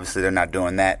Toronto, but obviously they're not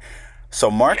doing that. So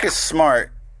Marcus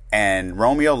Smart and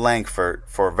Romeo Langford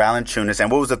for Valanciunas. And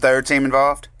what was the third team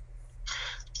involved?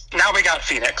 Now we got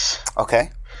Phoenix. Okay.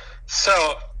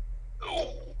 So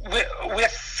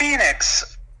with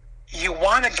Phoenix, you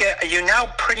now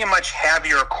pretty much have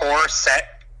your core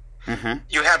set. Mm-hmm.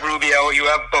 You have Rubio, you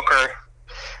have Booker,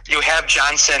 you have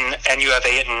Johnson, and you have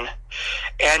Ayton.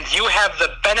 And you have the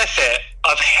benefit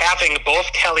of having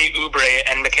both Kelly Oubre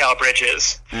and Mikal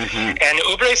Bridges. Mm-hmm. And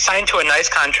Oubre signed to a nice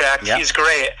contract. Yep. He's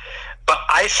great. But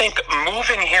I think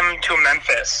moving him to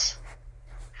Memphis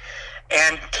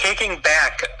and taking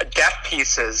back depth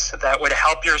pieces that would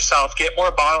help yourself get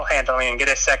more ball handling and get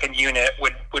a second unit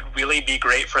would really be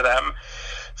great for them.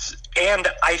 And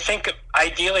I think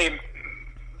ideally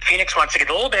Phoenix wants to get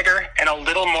a little bigger and a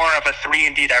little more of a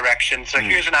 3-and-D direction. So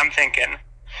here's what I'm thinking.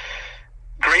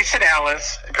 Grayson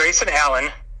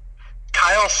Allen,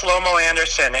 Kyle Slomo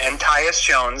Anderson, and Tyus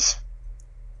Jones.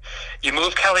 You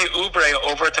move Kelly Oubre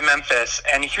over to Memphis,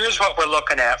 and here's what we're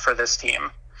looking at for this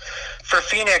team. For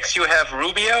Phoenix, you have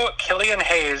Rubio, Killian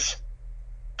Hayes,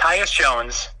 Tyus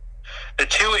Jones. The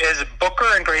 2 is Booker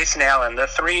and Grayson Allen. The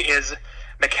 3 is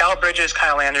Mikal Bridges,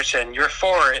 Kyle Anderson. Your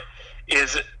 4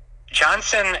 is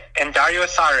Johnson and Dario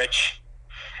Saric.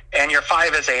 And your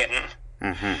 5 is Ayton.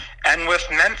 Mm-hmm. And with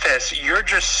Memphis, you're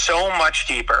just so much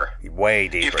deeper. Way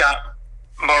deeper. You've got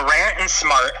Morant and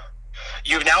Smart.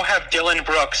 You now have Dylan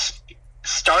Brooks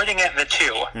starting at the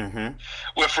 2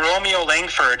 with Romeo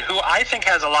Langford, who I think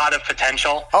has a lot of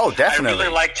potential. Oh, definitely. I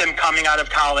really liked him coming out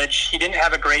of college. He didn't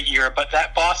have a great year, but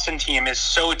that Boston team is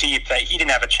so deep that he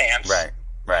didn't have a chance.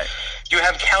 Right. You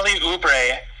have Kelly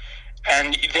Oubre,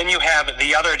 and then you have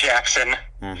the other Jackson,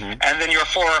 and then your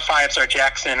 4 or 5s are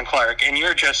Jackson and Clark, and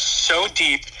you're just so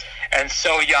deep and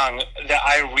so young that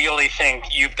I really think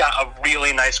you've got a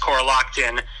really nice core locked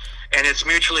in, and it's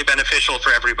mutually beneficial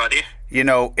for everybody. You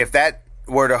know, if that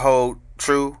were to hold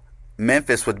true,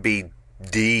 Memphis would be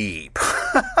deep.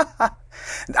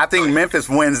 I think Memphis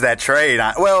wins that trade.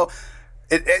 Well,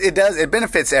 it does. It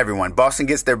benefits everyone. Boston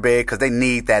gets their big because they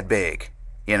need that big,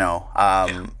 you know.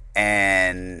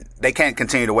 And they can't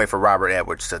continue to wait for Robert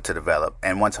Edwards to develop.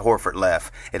 And once Horford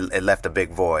left, it left a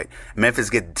big void. Memphis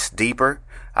gets deeper.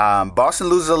 Boston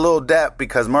loses a little depth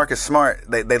because Marcus Smart,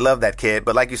 they love that kid.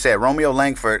 But like you said, Romeo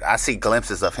Langford, I see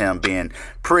glimpses of him being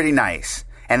pretty nice.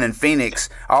 And then Phoenix,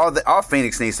 all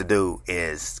Phoenix needs to do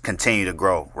is continue to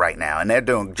grow right now. And they're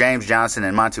doing, James Johnson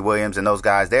and Monty Williams and those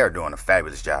guys, they are doing a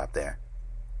fabulous job there.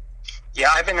 Yeah,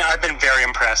 I've been very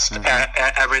impressed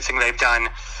at everything they've done.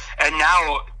 And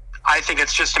now I think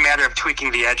it's just a matter of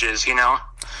tweaking the edges, you know.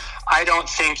 I don't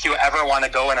think you ever want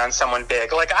to go in on someone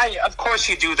big. Like, of course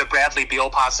you do the Bradley Beal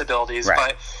possibilities, right.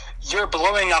 But you're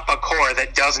blowing up a core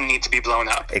that doesn't need to be blown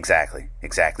up. Exactly.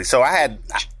 So I had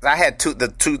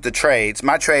the trades.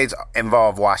 My trades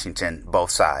involve Washington, both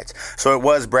sides. So it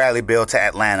was Bradley Beal to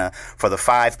Atlanta for the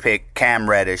 5 pick, Cam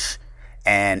Reddish,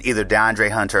 and either DeAndre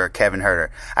Hunter or Kevin Huerter.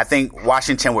 I think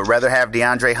Washington would rather have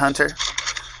DeAndre Hunter,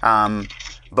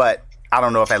 but I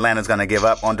don't know if Atlanta's going to give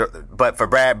up on. But for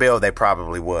Brad Beal, they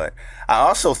probably would. I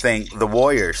also think the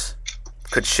Warriors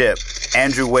could ship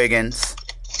Andrew Wiggins,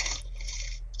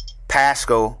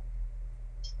 Pascal,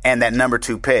 and that number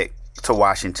 2 pick to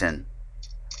Washington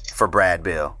for Brad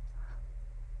Beal.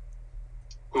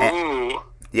 Ooh.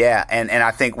 And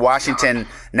I think Washington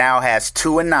now has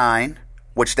 2 and 9,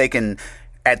 which they can,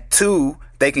 at 2,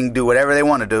 they can do whatever they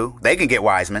want to do. They can get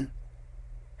Wiseman.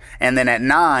 And then at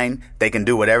 9, they can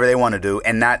do whatever they want to do,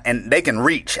 and they can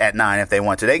reach at 9 if they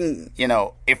want to. They can,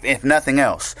 if nothing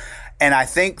else. And I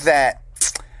think that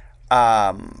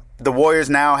the Warriors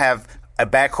now have a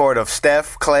backcourt of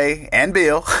Steph, Clay, and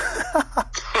Bill.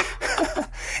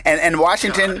 and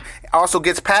Washington also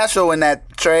gets Pascal in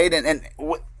that trade. And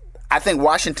I think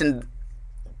Washington,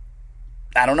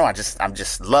 I don't know,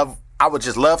 I would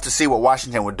just love to see what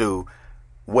Washington would do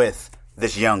with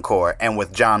this young core and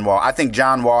with John Wall. I think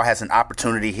John Wall has an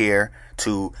opportunity here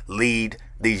to lead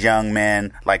these young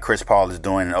men like Chris Paul is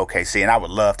doing in OKC, and I would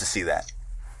love to see that.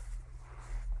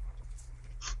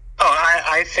 Oh,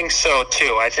 I think so,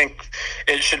 too. I think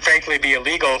it should frankly be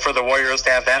illegal for the Warriors to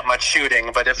have that much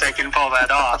shooting, but if they can pull that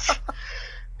off,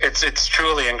 it's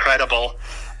truly incredible.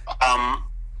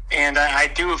 And I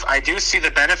do see the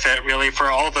benefit, really,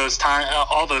 for all those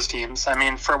teams. I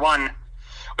mean, for one,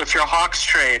 if you're Hawks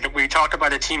trade, we talk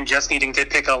about a team just needing to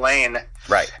pick a lane,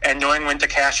 right, and knowing when to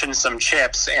cash in some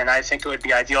chips, and I think it would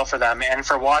be ideal for them. And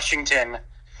for Washington,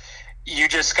 you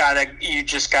just gotta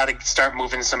start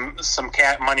moving some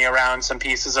cat money around, some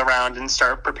pieces around, and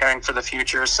start preparing for the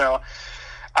future. So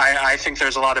I think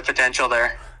there's a lot of potential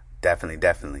there.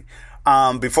 Definitely.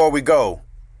 Before we go,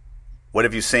 what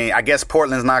have you seen? I guess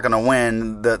Portland's not going to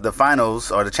win the finals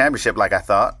or the championship like I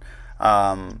thought.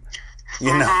 I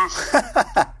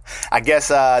guess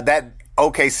that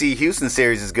OKC Houston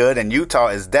series is good, and Utah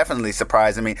is definitely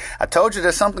surprising me. I told you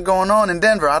there's something going on in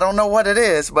Denver. I don't know what it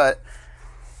is, but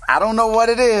I don't know what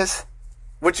it is.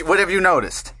 What have you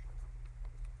noticed?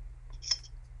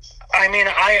 I mean,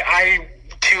 I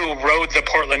too rode the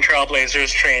Portland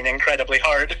Trailblazers train incredibly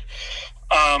hard.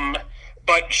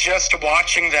 But just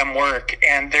watching them work,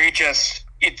 and it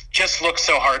just looks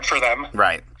so hard for them.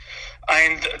 Right.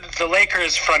 And the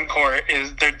Lakers' front court,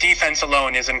 their defense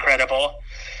alone is incredible.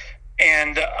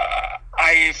 And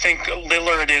I think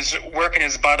Lillard is working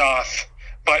his butt off,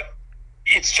 but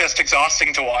it's just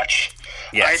exhausting to watch.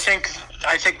 Yes.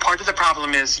 I think part of the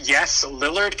problem is, yes,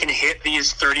 Lillard can hit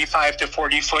these 35 to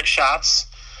 40 foot shots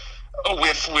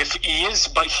with ease,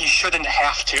 but he shouldn't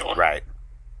have to. Right.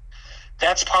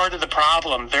 That's part of the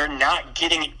problem. They're not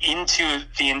getting into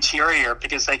the interior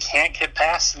because they can't get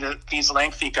past these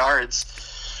lengthy guards.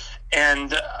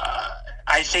 And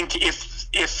I think if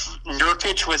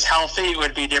Nurkic was healthy, it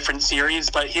would be a different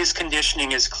series, but his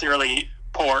conditioning is clearly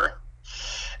poor.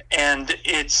 And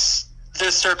it's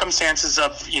the circumstances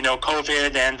of,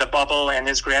 COVID and the bubble and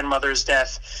his grandmother's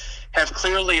death have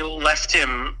clearly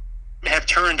have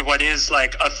turned what is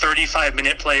like a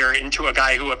 35-minute player into a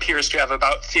guy who appears to have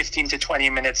about 15 to 20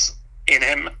 minutes in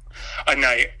him a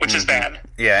night, which is bad.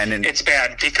 Yeah, it's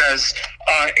bad because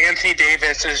Anthony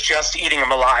Davis is just eating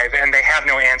him alive, and they have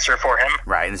no answer for him.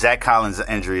 Right, and Zach Collins'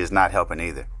 injury is not helping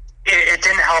either. It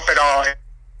didn't help at all.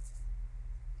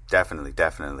 Definitely.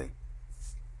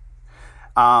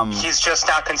 He's just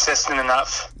not consistent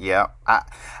enough. Yeah,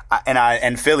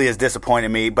 and Philly has disappointed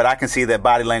me, but I can see that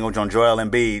body language on Joel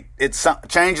Embiid.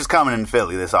 Change is coming in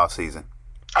Philly this offseason.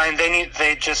 I mean,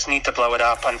 they just need to blow it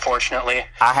up, unfortunately.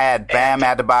 I had Bam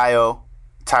Adebayo,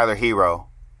 Tyler Hero,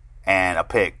 and a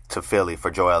pick to Philly for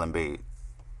Joel Embiid.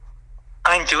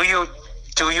 And do you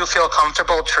feel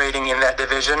comfortable trading in that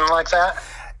division like that?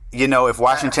 If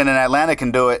Washington and Atlanta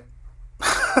can do it.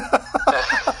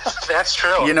 That's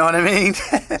true. You know what I mean?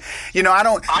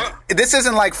 This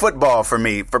isn't like football for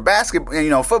me. For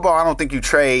basketball, football, I don't think you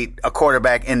trade a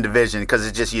quarterback in division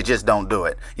because you just don't do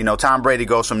it. Tom Brady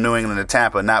goes from New England to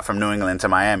Tampa, not from New England to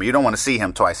Miami. You don't want to see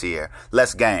him twice a year.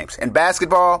 Less games. In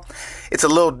basketball, it's a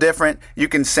little different. You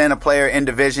can send a player in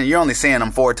division. You're only seeing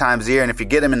them 4 times a year, and if you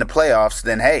get him in the playoffs,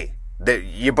 then hey,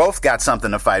 you both got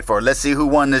something to fight for. Let's see who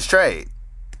won this trade.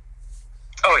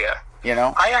 Oh yeah.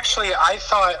 I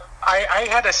thought I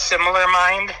had a similar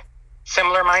mind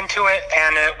similar mind to it,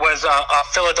 and it was a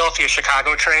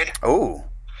Philadelphia-Chicago trade. Ooh.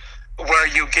 Where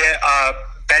you get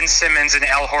Ben Simmons and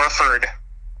Al Horford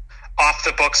off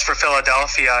the books for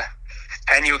Philadelphia,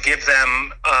 and you give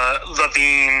them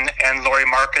Levine and Lauri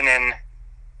Markkanen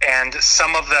and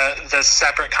some of the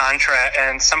separate contract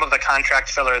and some of the contract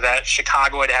filler that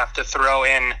Chicago would have to throw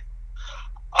in,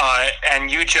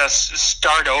 and you just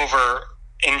start over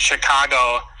in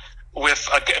Chicago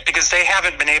because they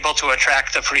haven't been able to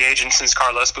attract the free agent since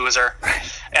Carlos Boozer.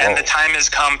 And the time has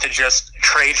come to just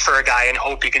trade for a guy and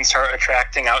hope he can start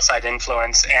attracting outside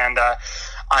influence. And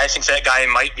I think that guy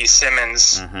might be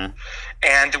Simmons. Mm-hmm.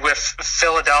 And with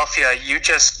Philadelphia, you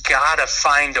just got to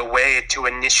find a way to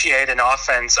initiate an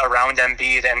offense around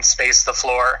Embiid and space the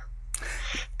floor.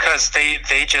 Because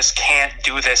they just can't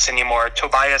do this anymore.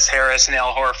 Tobias Harris and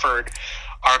Al Horford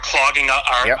are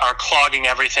clogging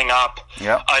everything up.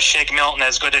 Yep. Shake Milton,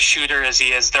 as good a shooter as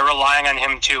he is, they're relying on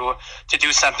him to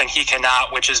do something he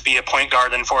cannot, which is be a point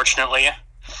guard, unfortunately.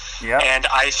 Yep. And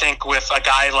I think with a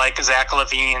guy like Zach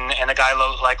LaVine and a guy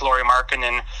like Lauri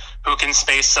Markkanen who can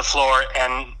space the floor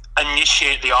and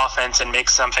initiate the offense and make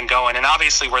something going, and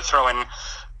obviously we're throwing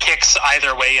picks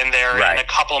either way in there, right, and a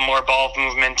couple more ball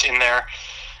movement in there.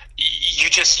 You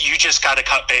just got to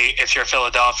cut bait if you're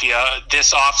Philadelphia.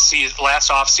 Last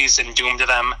offseason doomed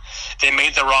them. They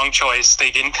made the wrong choice.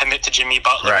 They didn't commit to Jimmy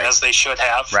Butler as they should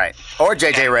have. Right. Or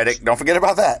J.J. Redick. Don't forget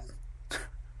about that.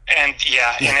 And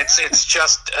and it's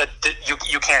just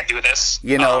you can't do this.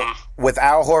 With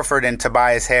Al Horford and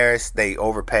Tobias Harris, they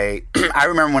overpaid. I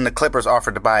remember when the Clippers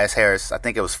offered Tobias Harris, I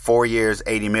think it was 4 years,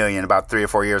 $80 million, about 3 or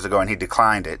 4 years ago, and he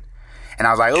declined it. And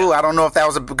I was like, I don't know if that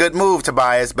was a good move,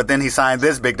 Tobias. But then he signed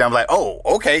this big deal. I'm like,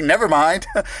 okay, never mind.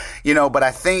 But I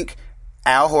think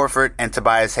Al Horford and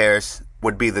Tobias Harris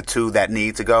would be the two that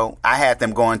need to go. I had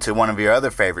them going to one of your other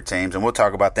favorite teams, and we'll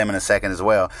talk about them in a second as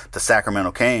well, the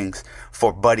Sacramento Kings,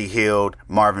 for Buddy Hield,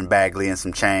 Marvin Bagley, and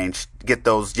some change. Get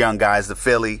those young guys to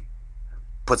Philly,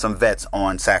 put some vets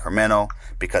on Sacramento,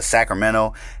 because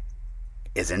Sacramento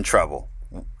is in trouble.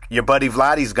 Your buddy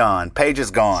Vladdy's gone. Page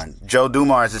is gone. Joe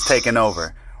Dumars is taking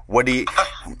over.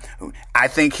 I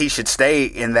think he should stay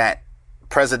in that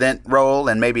president role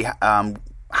and maybe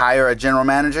hire a general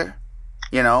manager,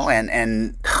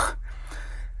 and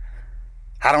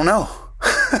I don't know.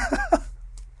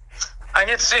 And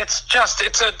it's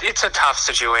a tough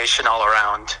situation all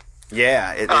around.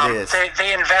 Yeah, it is.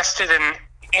 They invested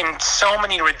in so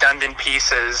many redundant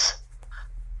pieces.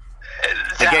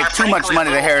 They gave too much money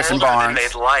to Harrison Barnes.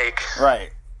 They'd like. Right.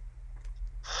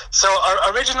 So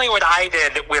originally what I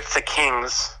did with the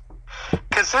Kings,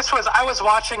 because I was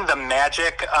watching the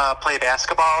Magic play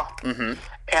basketball, mm-hmm,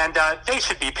 and they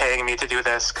should be paying me to do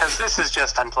this, because this is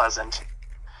just unpleasant.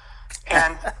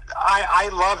 And I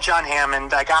love John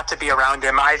Hammond. I got to be around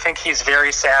him. I think he's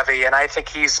very savvy, and I think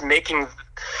he's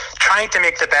trying to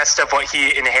make the best of what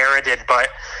he inherited, but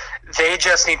they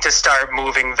just need to start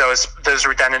moving those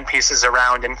redundant pieces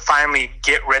around and finally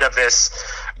get rid of this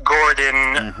Gordon,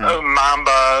 mm-hmm,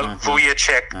 Mamba, mm-hmm,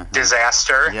 Vujacic, mm-hmm,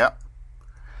 disaster. Yep.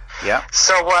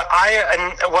 So what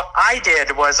I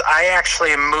did was I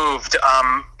actually moved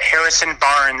Harrison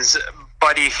Barnes,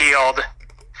 Buddy Hield,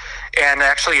 and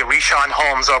actually Richaun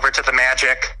Holmes over to the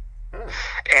Magic.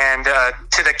 And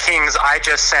to the Kings, I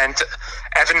just sent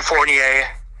Evan Fournier,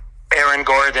 Aaron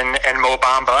Gordon, and Mo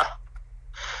Bamba.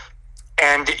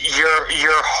 And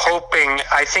you're hoping.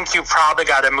 I think you probably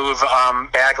got to move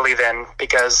Bagley then,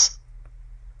 because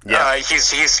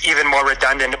he's even more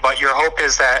redundant. But your hope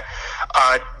is that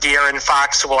De'Aaron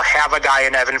Fox will have a guy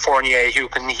in Evan Fournier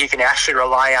he can actually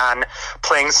rely on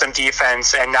playing some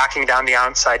defense and knocking down the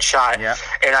outside shot. Yeah.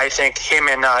 And I think him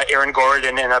and Aaron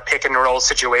Gordon in a pick and roll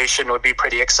situation would be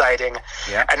pretty exciting.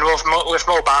 Yeah. And with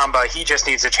Mo Bamba, he just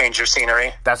needs a change of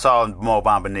scenery. That's all Mo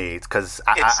Bamba needs, because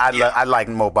I like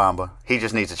Mo Bamba. He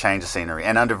just needs to change the scenery.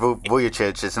 And under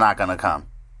Vujacic, it's not going to come.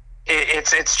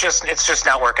 It's just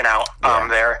not working out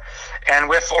there. And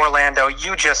with Orlando,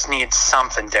 you just need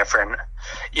something different.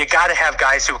 You got to have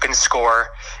guys who can score.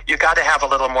 You got to have a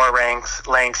little more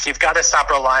length. You've got to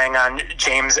stop relying on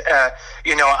James,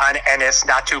 on Ennis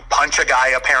not to punch a guy,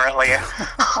 apparently.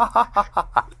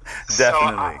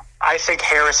 Definitely. So I think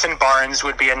Harrison Barnes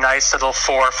would be a nice little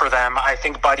 4 for them. I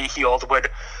think Buddy Hield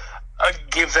would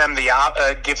give them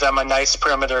a nice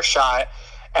perimeter shot.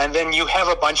 And then you have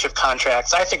a bunch of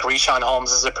contracts. I think Richaun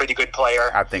Holmes is a pretty good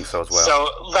player. I think so as well. So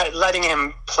letting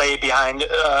him play behind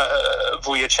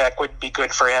Vujacic would be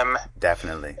good for him.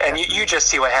 Definitely. And you just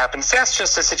see what happens. That's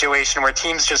just a situation where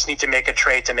teams just need to make a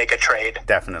trade to make a trade.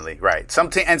 Definitely, right.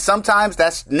 And sometimes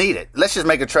that's needed. Let's just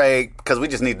make a trade because we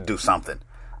just need to do something.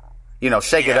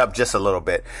 shake it up just a little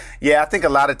bit. Yeah, I think a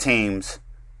lot of teams,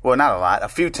 well, not a lot, a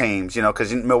few teams,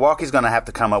 because Milwaukee's going to have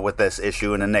to come up with this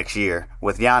issue in the next year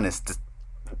with Giannis.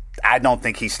 I don't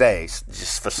think he stays,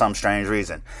 just for some strange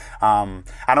reason.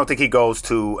 I don't think he goes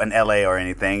to an LA or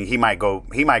anything. He might go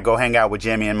hang out with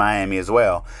Jimmy in Miami as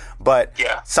well. But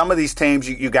some of these teams,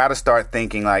 you got to start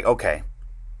thinking like, okay,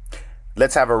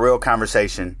 let's have a real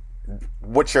conversation.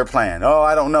 What's your plan? Oh,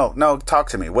 I don't know. No, talk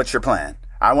to me. What's your plan?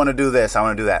 I want to do this. I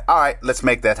want to do that. All right, let's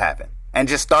make that happen. And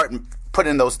just start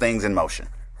putting those things in motion.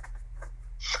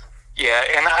 Yeah,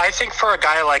 and I think for a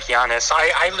guy like Giannis,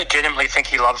 I legitimately think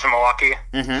he loves Milwaukee.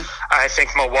 Mm-hmm. I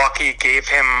think Milwaukee gave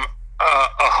him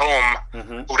a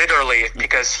home, literally,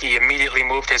 because he immediately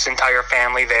moved his entire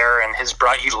family there, and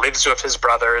he lives with his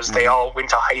brothers. They all went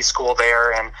to high school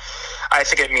there, and I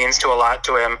think it means a lot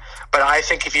to him. But I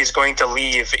think if he's going to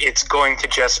leave, it's going to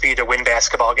just be to win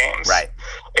basketball games. Right.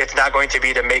 It's not going to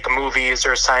be to make movies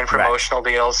or sign promotional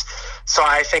deals. So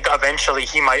I think eventually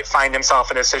he might find himself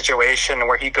in a situation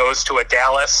where he goes to a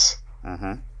Dallas,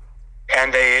 and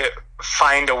they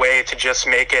find a way to just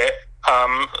make it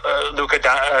Luka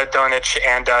Doncic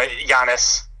and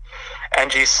Giannis,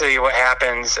 and you see what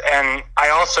happens. And I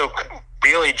also could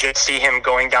really just see him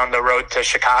going down the road to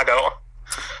Chicago,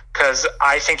 because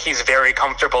I think he's very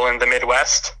comfortable in the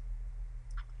Midwest.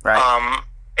 Right.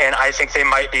 And I think they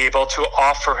might be able to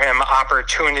offer him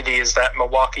opportunities that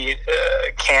Milwaukee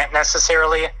can't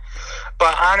necessarily.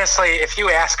 But honestly, if you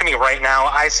ask me right now,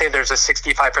 I say there's a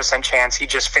 65% chance he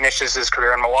just finishes his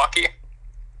career in Milwaukee,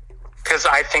 because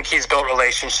I think he's built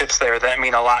relationships there that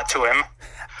mean a lot to him.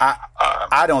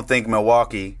 I don't think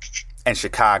Milwaukee and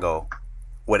Chicago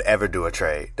would ever do a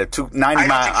trade. They're 90 I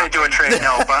don't think they do a trade,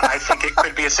 no, but I think it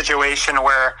could be a situation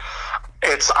where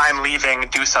it's I'm leaving,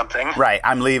 do something. Right,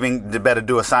 I'm leaving, they better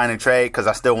do a sign and trade because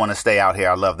I still want to stay out here.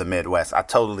 I love the Midwest. I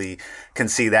totally can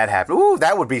see that happen. Ooh,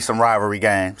 that would be some rivalry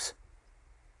games.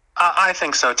 I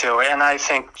think so too, and I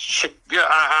think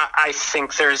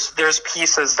there's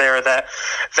pieces there that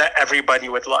everybody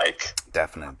would like.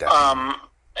 Definitely.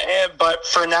 But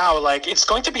for now, it's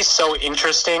going to be so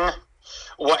interesting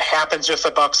what happens with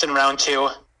the Bucks in round 2.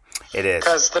 It is,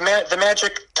 because the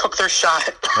Magic took their shot.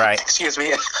 Right. Excuse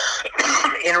me.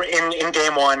 in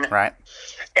game 1. Right.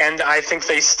 And I think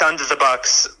they stunned the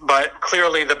Bucks, but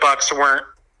clearly the Bucks weren't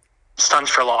stunned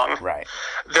for long. Right.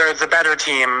 They're the better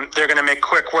team. They're going to make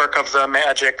quick work of the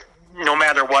Magic, no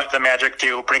matter what the Magic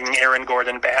do, bringing Aaron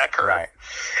Gordon back or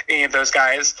any of those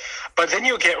guys. But then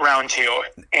you get round 2,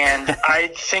 and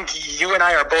I think you and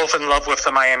I are both in love with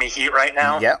the Miami Heat right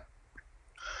now. Yep.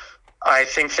 I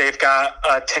think they've got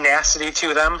a tenacity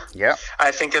to them. Yep. I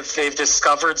think if they've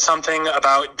discovered something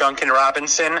about Duncan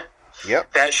Robinson,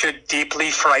 that should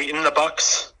deeply frighten the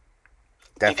Bucks.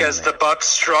 Definitely. Because the Bucks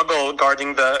struggle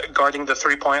guarding the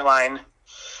 3-point line,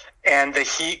 and the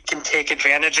Heat can take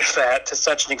advantage of that to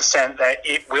such an extent that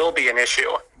it will be an issue.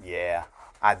 Yeah,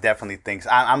 I definitely think so.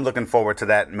 I'm looking forward to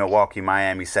that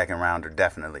Milwaukee-Miami second rounder,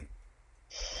 definitely.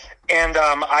 And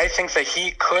I think the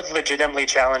Heat could legitimately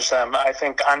challenge them. I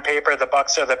think on paper the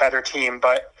Bucks are the better team,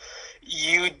 but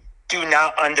you do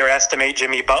not underestimate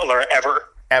Jimmy Butler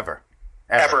ever. Ever.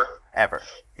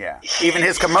 Yeah. Even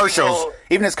his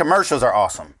commercials are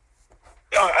awesome.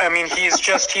 I mean,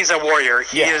 he's a warrior.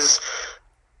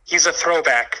 He's a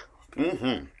throwback.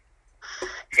 Mm-hmm.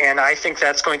 And I think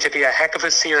that's going to be a heck of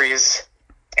a series.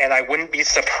 And I wouldn't be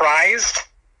surprised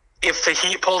if the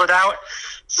Heat pulled it out,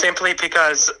 simply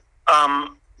because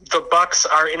the Bucks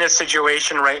are in a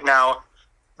situation right now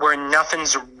where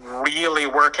nothing's really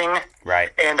working.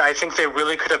 Right. And I think they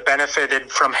really could have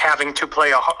benefited from having to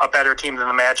play a better team than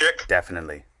the Magic.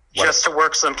 Definitely. Just to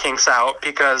work some kinks out,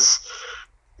 because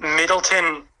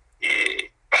Middleton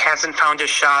hasn't found his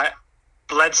shot.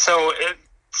 Bledsoe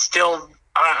still,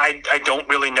 I don't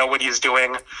really know what he's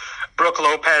doing. Brook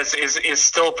Lopez is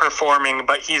still performing,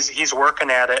 but he's working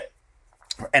at it.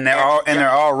 And they're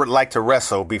all like to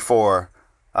wrestle before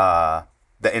the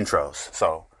intros.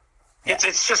 So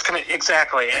it's just gonna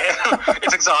exactly.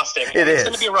 It's exhausting. It's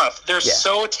gonna be rough. They're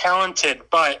so talented,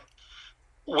 but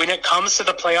when it comes to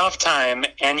the playoff time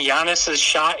and Giannis's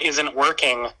shot isn't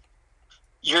working,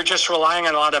 you're just relying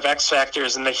on a lot of X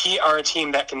factors, and the Heat are a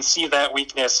team that can see that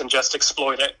weakness and just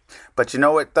exploit it. But you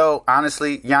know what, though?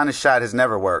 Honestly, Giannis' shot has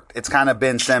never worked. It's kind of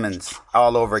Ben Simmons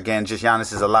all over again. Just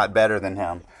Giannis is a lot better than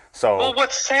him. So, well,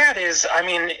 what's sad is, I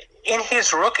mean, in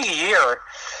his rookie year,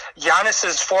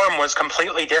 Giannis's form was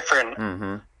completely different,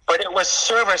 but it was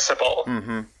serviceable.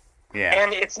 Mm-hmm. Yeah.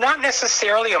 And it's not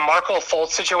necessarily a Markelle Fultz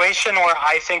situation where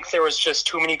I think there was just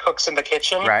too many cooks in the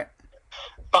kitchen. Right.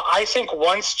 But I think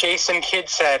once Jason Kidd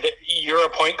said, you're a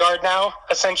point guard now,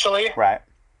 essentially. Right.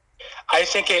 I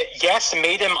think it, yes,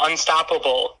 made him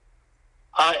unstoppable,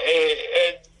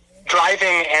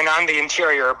 driving and on the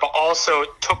interior, but also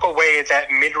took away that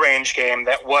mid-range game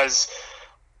that was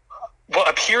what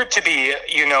appeared to be,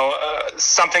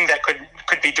 something that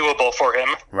could be doable for him.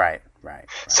 Right.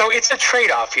 So it's a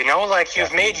trade-off, like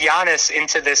you've made Giannis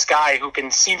into this guy who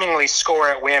can seemingly score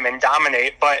at whim and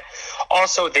dominate, but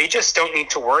also they just don't need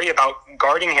to worry about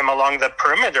guarding him along the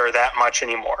perimeter that much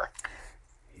anymore.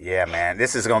 Yeah, man,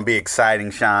 this is going to be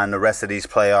exciting, Sean, the rest of these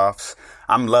playoffs.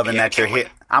 I'm loving that you're here.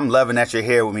 I'm loving that you're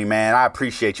here with me, man. I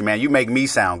appreciate you, man. You make me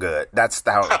sound good. That's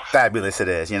how fabulous it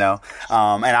is, And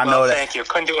I know that. Thank you.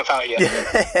 Couldn't do it without you.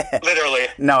 Literally.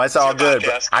 No, it's all good.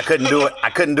 But I couldn't do it. I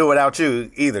couldn't do it without you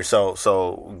either.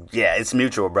 So yeah, it's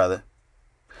mutual, brother.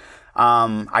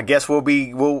 I guess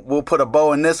we'll put a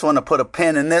bow in this one or put a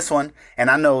pin in this one, and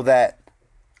I know that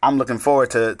I'm looking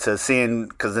forward to seeing,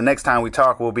 because the next time we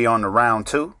talk, we'll be on the round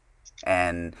 2,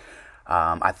 and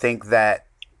I think that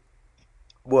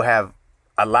we'll have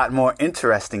a lot more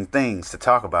interesting things to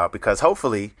talk about, because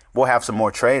hopefully we'll have some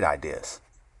more trade ideas.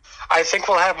 I think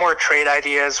we'll have more trade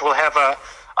ideas. We'll have a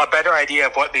better idea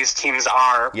of what these teams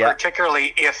are,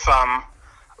 particularly if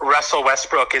Russell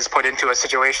Westbrook is put into a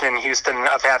situation in Houston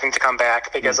of having to come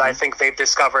back, because I think they've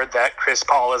discovered that Chris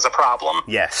Paul is a problem.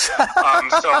 Yes. So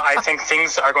I think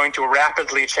things are going to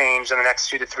rapidly change in the next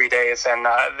 2 to 3 days, and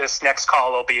this next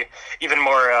call will be even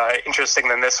more interesting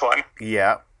than this one.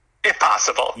 Yeah. If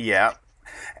possible. Yeah.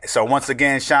 So once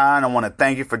again, Sean, I want to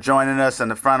thank you for joining us in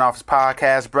the Front Office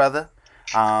Podcast, brother.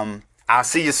 I'll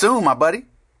see you soon, my buddy.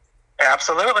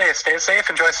 Absolutely. Stay safe.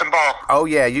 Enjoy some ball. Oh,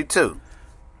 yeah, you too.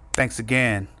 Thanks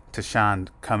again to Sean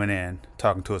coming in,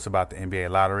 talking to us about the NBA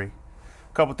lottery.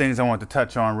 A couple things I wanted to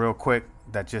touch on real quick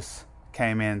that just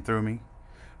came in through me.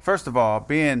 First of all,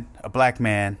 being a black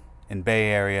man in Bay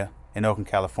Area in Oakland,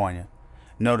 California,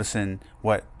 noticing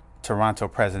what Toronto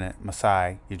President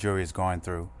Masai Ujiri is going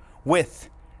through with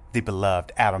the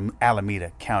beloved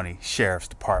Alameda County Sheriff's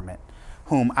Department,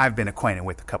 whom I've been acquainted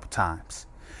with a couple times.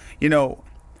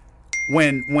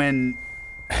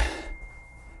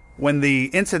 When the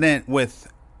incident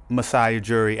with Masai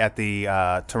Ujiri at the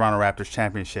Toronto Raptors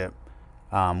championship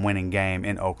winning game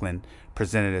in Oakland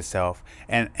presented itself,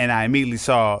 and I immediately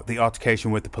saw the altercation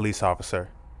with the police officer,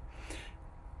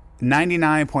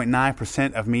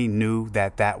 99.9% of me knew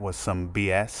that was some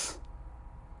BS,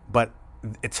 but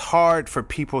it's hard for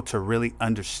people to really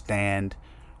understand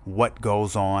what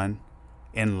goes on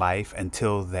in life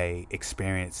until they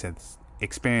experience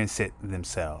it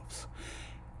themselves.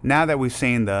 Now that we've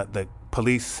seen the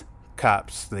police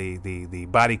cops, the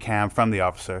body cam from the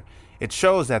officer, it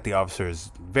shows that the officer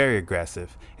is very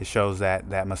aggressive. It shows that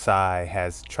Masai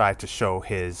has tried to show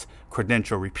his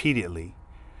credential repeatedly.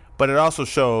 But it also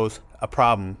shows a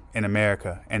problem in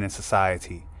America and in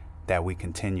society that we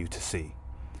continue to see.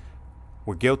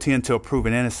 We're guilty until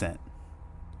proven innocent.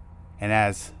 And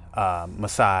as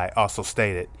Masai also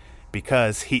stated,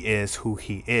 because he is who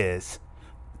he is,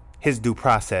 his due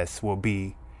process will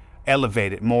be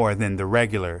elevated more than the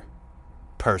regular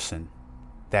person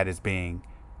that is being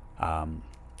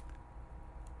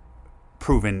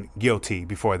proven guilty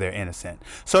before they're innocent.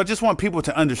 So I just want people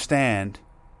to understand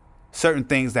certain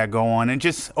things that go on and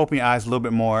just open your eyes a little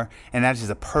bit more. And that's just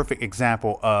a perfect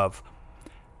example of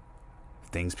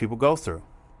things people go through.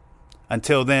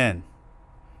 Until then,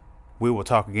 we will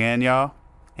talk again, y'all,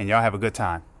 and y'all have a good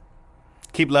time.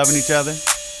 Keep loving each other.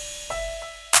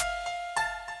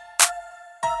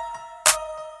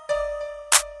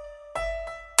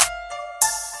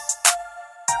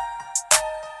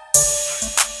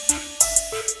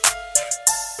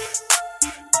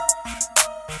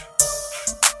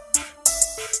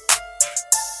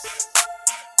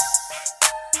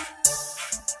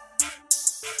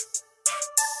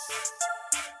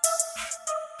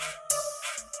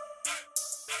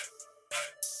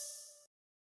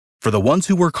 For the ones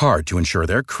who work hard to ensure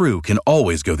their crew can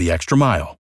always go the extra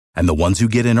mile, and the ones who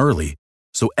get in early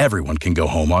so everyone can go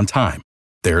home on time,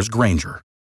 there's Grainger,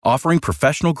 offering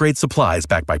professional-grade supplies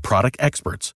backed by product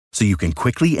experts so you can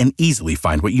quickly and easily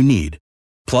find what you need.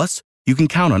 Plus, you can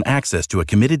count on access to a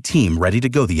committed team ready to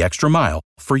go the extra mile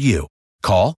for you.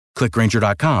 Call, click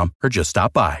Grainger.com, or just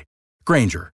stop by.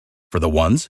 Grainger, for the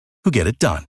ones who get it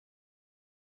done.